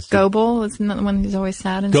your friends. Gobel, isn't that the one who's always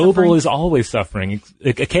sad and suffering? Gobel is always suffering.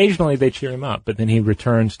 Occasionally they cheer him up, but then he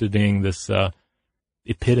returns to being this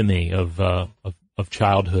epitome of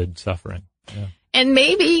childhood suffering. Yeah. And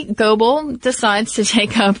maybe Gobel decides to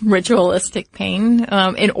take up ritualistic pain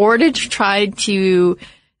in order to try to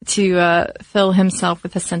fill himself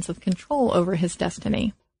with a sense of control over his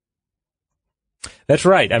destiny. That's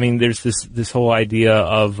right. I mean, there's this whole idea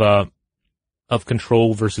of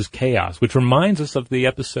control versus chaos, which reminds us of the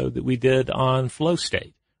episode that we did on flow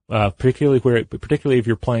state. Particularly if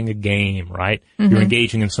you're playing a game, right? Mm-hmm. You're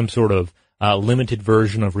engaging in some sort of limited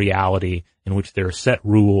version of reality in which there are set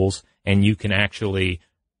rules and you can actually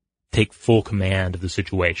take full command of the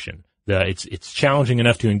situation. It's challenging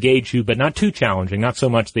enough to engage you, but not too challenging, not so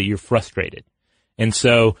much that you're frustrated. And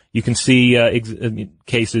so you can see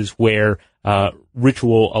cases where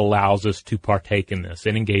ritual allows us to partake in this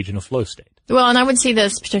and engage in a flow state. Well, and I would see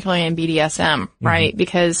this particularly in BDSM, right? Mm-hmm.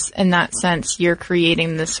 Because in that sense, you're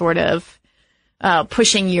creating this sort of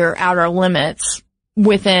pushing your outer limits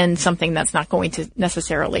within something that's not going to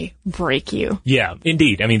necessarily break you. Yeah,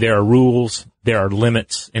 indeed. I mean, there are rules, there are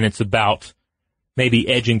limits, and it's about maybe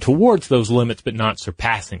edging towards those limits but not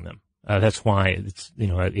surpassing them. That's why it's,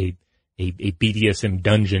 a BDSM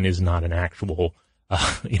dungeon is not an actual,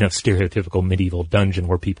 stereotypical medieval dungeon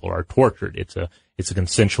where people are tortured. It's a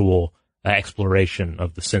consensual exploration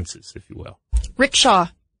of the senses, if you will. Rickshaw.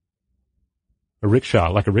 A rickshaw,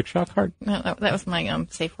 like a rickshaw cart? No, that was my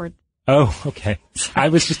safe word. Oh, okay. I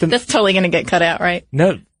was just... That's totally going to get cut out, right?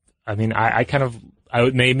 No. I mean,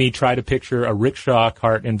 it made me try to picture a rickshaw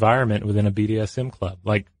cart environment within a BDSM club.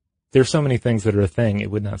 Like, there's so many things that are a thing, it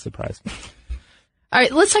would not surprise me. All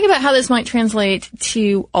right, let's talk about how this might translate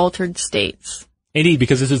to altered states. Indeed,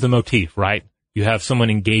 because this is the motif, right? You have someone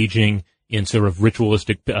engaging in sort of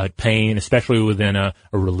ritualistic pain, especially within a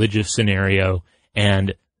religious scenario,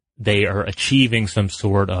 and they are achieving some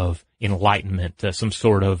sort of enlightenment, some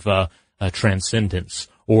sort of transcendence,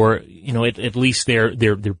 or at least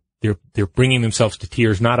they're bringing themselves to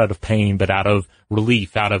tears, not out of pain, but out of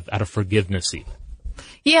relief, out of forgiveness even.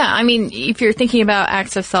 Yeah, I mean, if you're thinking about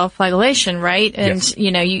acts of self-flagellation, right? And, yes.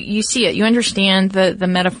 You see it, you understand the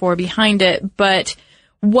metaphor behind it, but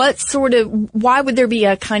why would there be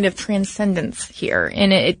a kind of transcendence here?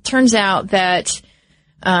 And it turns out that,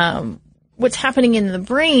 what's happening in the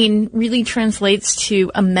brain really translates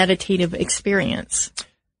to a meditative experience.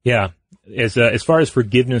 Yeah. As far as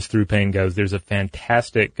forgiveness through pain goes, there's a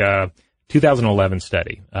fantastic, 2011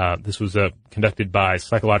 study. This was conducted by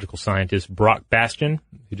psychological scientist Brock Bastian,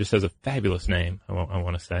 who just has a fabulous name, I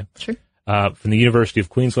want to say. Sure. From the University of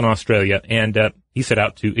Queensland, Australia. And he set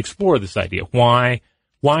out to explore this idea. Why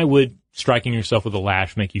would striking yourself with a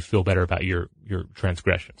lash make you feel better about your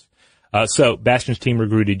transgressions? So Bastian's team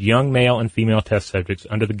recruited young male and female test subjects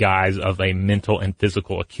under the guise of a mental and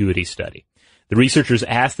physical acuity study. The researchers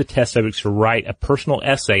asked the test subjects to write a personal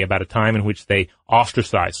essay about a time in which they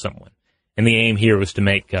ostracized someone. And the aim here was to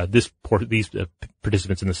make these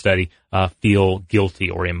participants in the study feel guilty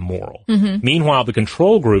or immoral. Mm-hmm. Meanwhile, the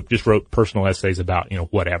control group just wrote personal essays about,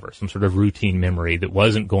 whatever, some sort of routine memory that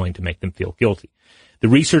wasn't going to make them feel guilty. The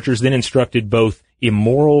researchers then instructed both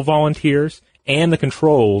immoral volunteers and the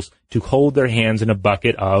controls to hold their hands in a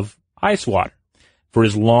bucket of ice water for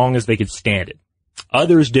as long as they could stand it.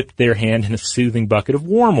 Others dipped their hand in a soothing bucket of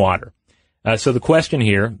warm water. So the question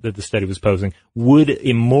here that the study was posing, would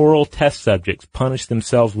immoral test subjects punish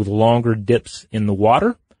themselves with longer dips in the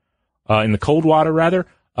water, in the cold water rather,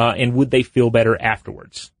 and would they feel better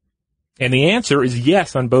afterwards? And the answer is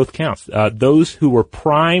yes on both counts. Those who were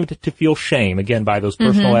primed to feel shame, again, by those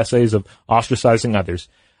personal essays of ostracizing others,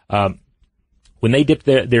 when they dipped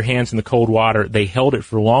their hands in the cold water, they held it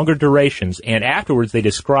for longer durations, and afterwards they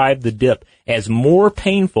described the dip as more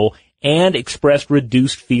painful and expressed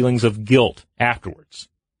reduced feelings of guilt afterwards.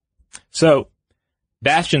 So,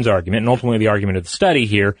 Bastian's argument, and ultimately the argument of the study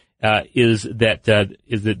here, is that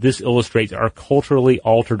this illustrates our culturally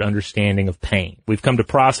altered understanding of pain. We've come to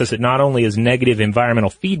process it not only as negative environmental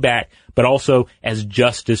feedback, but also as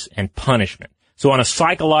justice and punishment. So on a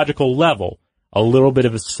psychological level, a little bit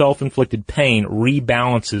of a self-inflicted pain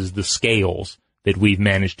rebalances the scales that we've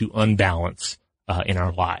managed to unbalance in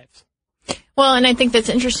our lives. Well, and I think that's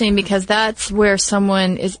interesting because that's where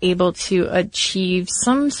someone is able to achieve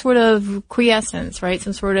some sort of quiescence, right?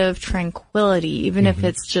 Some sort of tranquility, even if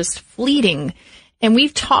it's just fleeting. And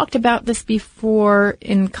we've talked about this before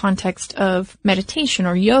in context of meditation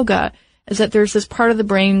or yoga, is that there's this part of the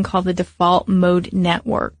brain called the default mode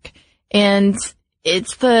network. And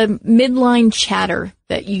it's the midline chatter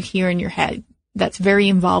that you hear in your head that's very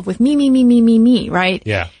involved with me, right?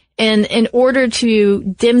 Yeah. And in order to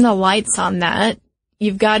dim the lights on that,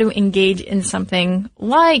 you've got to engage in something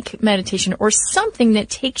like meditation or something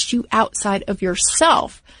that takes you outside of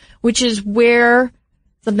yourself, which is where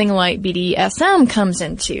something like BDSM comes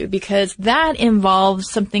into, because that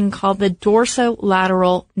involves something called the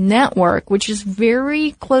dorsolateral network, which is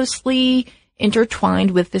very closely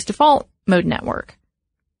intertwined with this default mode network.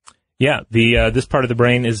 Yeah, this part of the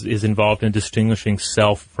brain is involved in distinguishing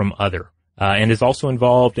self from other. And is also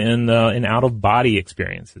involved in out-of-body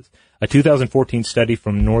experiences. A 2014 study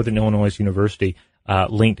from Northern Illinois University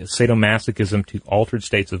linked sadomasochism to altered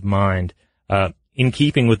states of mind in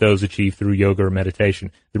keeping with those achieved through yoga or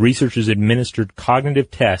meditation, the researchers administered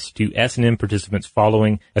cognitive tests to S&M participants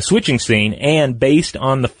following a switching scene, and based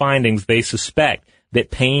on the findings, they suspect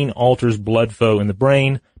that pain alters blood flow in the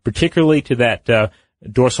brain, particularly to that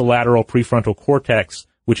dorsolateral prefrontal cortex,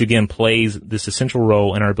 which again plays this essential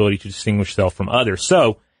role in our ability to distinguish self from others.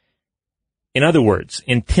 So, in other words,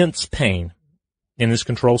 intense pain in this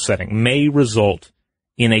control setting may result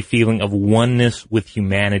in a feeling of oneness with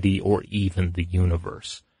humanity or even the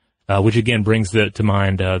universe, which again brings to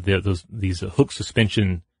mind these hook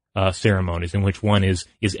suspension ceremonies in which one is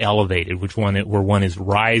elevated, where one is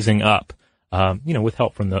rising up, with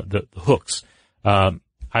help from the hooks.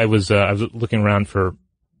 I was looking around for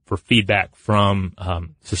feedback from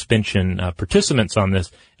suspension participants on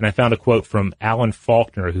this, and I found a quote from Alan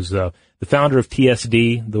Faulkner, who's the founder of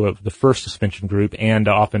TSD, the first suspension group, and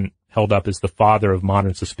often held up as the father of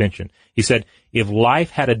modern suspension. He said, "If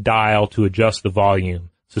life had a dial to adjust the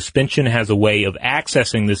volume, suspension has a way of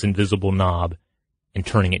accessing this invisible knob and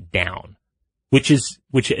turning it down." Which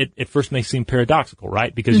at first may seem paradoxical,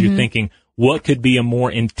 right? Because you're thinking, what could be a more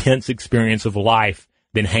intense experience of life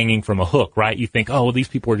than hanging from a hook, right? You think, oh, well, these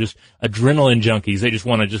people are just adrenaline junkies. They just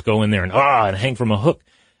want to just go in there and hang from a hook.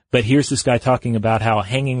 But here's this guy talking about how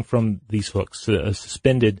hanging from these hooks,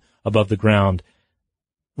 suspended above the ground,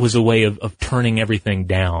 was a way of turning everything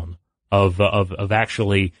down, of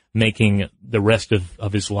actually making the rest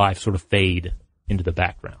of his life sort of fade into the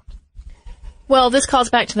background. Well, this calls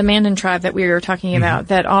back to the Mandan tribe that we were talking about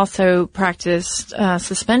that also practiced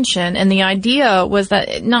suspension. And the idea was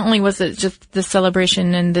that not only was it just the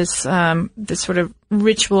celebration and this sort of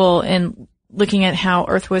ritual and looking at how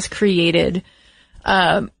Earth was created,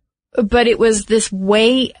 but it was this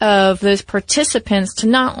way of those participants to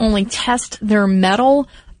not only test their mettle,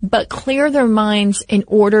 but clear their minds in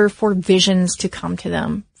order for visions to come to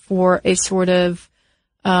them, for a sort of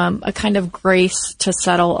a kind of grace to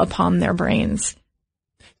settle upon their brains.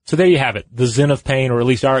 So there you have it, the Zen of pain, or at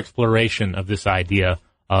least our exploration of this idea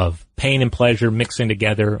of pain and pleasure mixing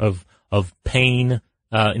together, of pain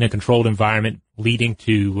in a controlled environment leading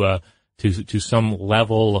to some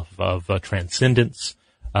level of transcendence.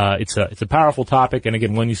 It's a powerful topic, and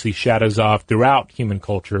again, one you see shadows of throughout human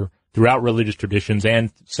culture, throughout religious traditions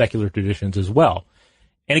and secular traditions as well.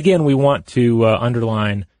 And again, we want to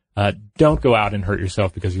underline, don't go out and hurt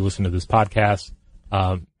yourself because you listen to this podcast.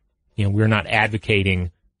 We're not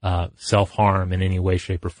advocating self-harm in any way,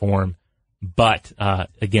 shape, or form. But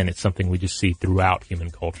again, it's something we just see throughout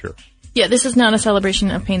human culture. Yeah, this is not a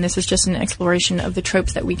celebration of pain. This is just an exploration of the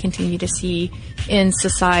tropes that we continue to see in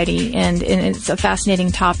society. And it's a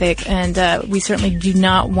fascinating topic. And we certainly do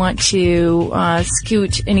not want to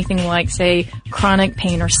scoot anything like, say, chronic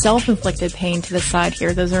pain or self-inflicted pain to the side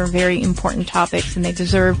here. Those are very important topics, and they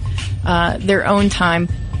deserve their own time.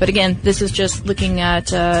 But again, this is just looking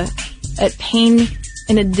at pain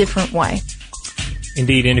in a different way.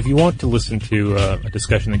 Indeed, and if you want to listen to a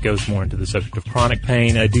discussion that goes more into the subject of chronic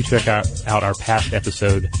pain, do check out our past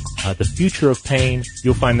episode, The Future of Pain.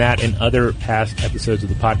 You'll find that and other past episodes of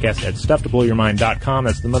the podcast at StuffToBlowYourMind.com.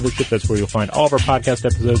 That's the mothership. That's where you'll find all of our podcast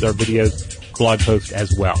episodes, our videos, blog posts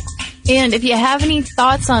as well. And if you have any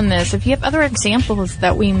thoughts on this, if you have other examples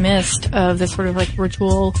that we missed of this sort of like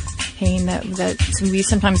ritual pain that we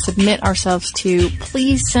sometimes submit ourselves to,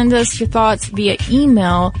 please send us your thoughts via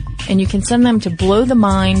email, and you can send them to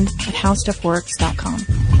blowthemind@howstuffworks.com.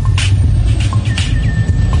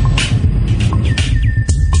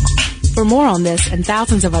 For more on this and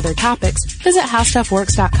thousands of other topics, visit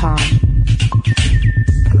howstuffworks.com.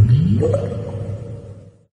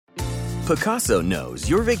 Picasso knows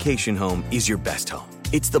your vacation home is your best home.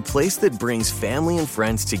 It's the place that brings family and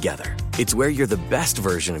friends together. It's where you're the best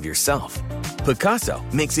version of yourself. Picasso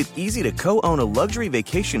makes it easy to co-own a luxury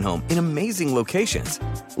vacation home in amazing locations.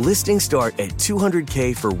 Listings start at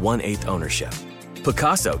 $200K for 1/8 ownership.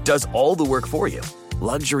 Picasso does all the work for you.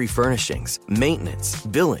 Luxury furnishings, maintenance,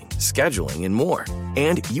 billing, scheduling, and more.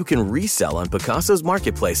 And you can resell on Picasso's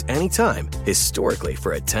marketplace anytime, historically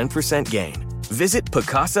for a 10% gain. Visit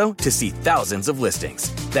Picasso to see thousands of listings.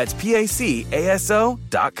 That's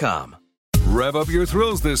PACASO.com. Rev up your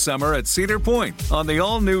thrills this summer at Cedar Point on the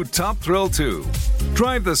all-new Top Thrill 2.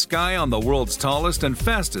 Drive the sky on the world's tallest and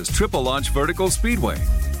fastest triple-launch vertical speedway.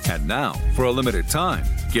 And now, for a limited time,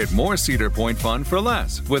 get more Cedar Point fun for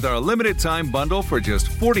less with our limited-time bundle for just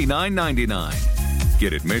 $49.99.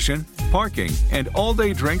 Get admission, parking, and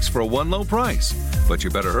all-day drinks for one low price. But you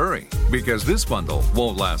better hurry, because this bundle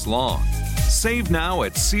won't last long. Save now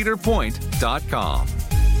at cedarpoint.com.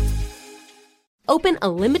 Open a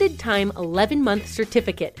limited-time 11-month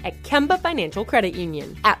certificate at Kemba Financial Credit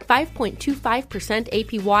Union. At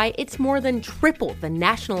 5.25% APY, it's more than triple the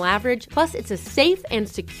national average, plus it's a safe and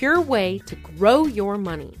secure way to grow your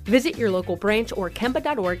money. Visit your local branch or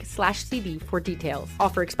kemba.org/CD for details.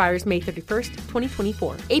 Offer expires May 31st,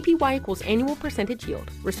 2024. APY equals annual percentage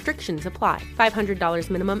yield. Restrictions apply. $500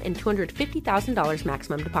 minimum and $250,000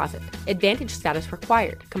 maximum deposit. Advantage status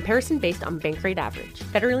required. Comparison based on bank rate average.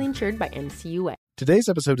 Federally insured by NCUA. Today's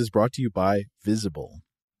episode is brought to you by Visible.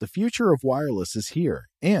 The future of wireless is here,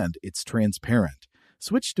 and it's transparent.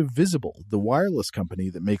 Switch to Visible, the wireless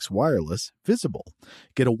company that makes wireless visible.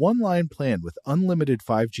 Get a one-line plan with unlimited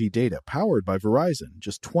 5G data powered by Verizon,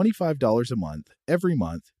 just $25 a month, every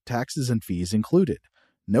month, taxes and fees included.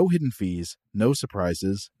 No hidden fees, no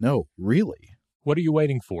surprises, no, really. What are you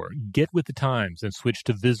waiting for? Get with the times and switch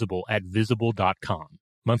to Visible at Visible.com.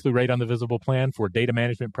 Monthly rate on the Visible plan for data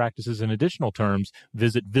management practices and additional terms,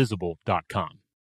 visit Visible.com.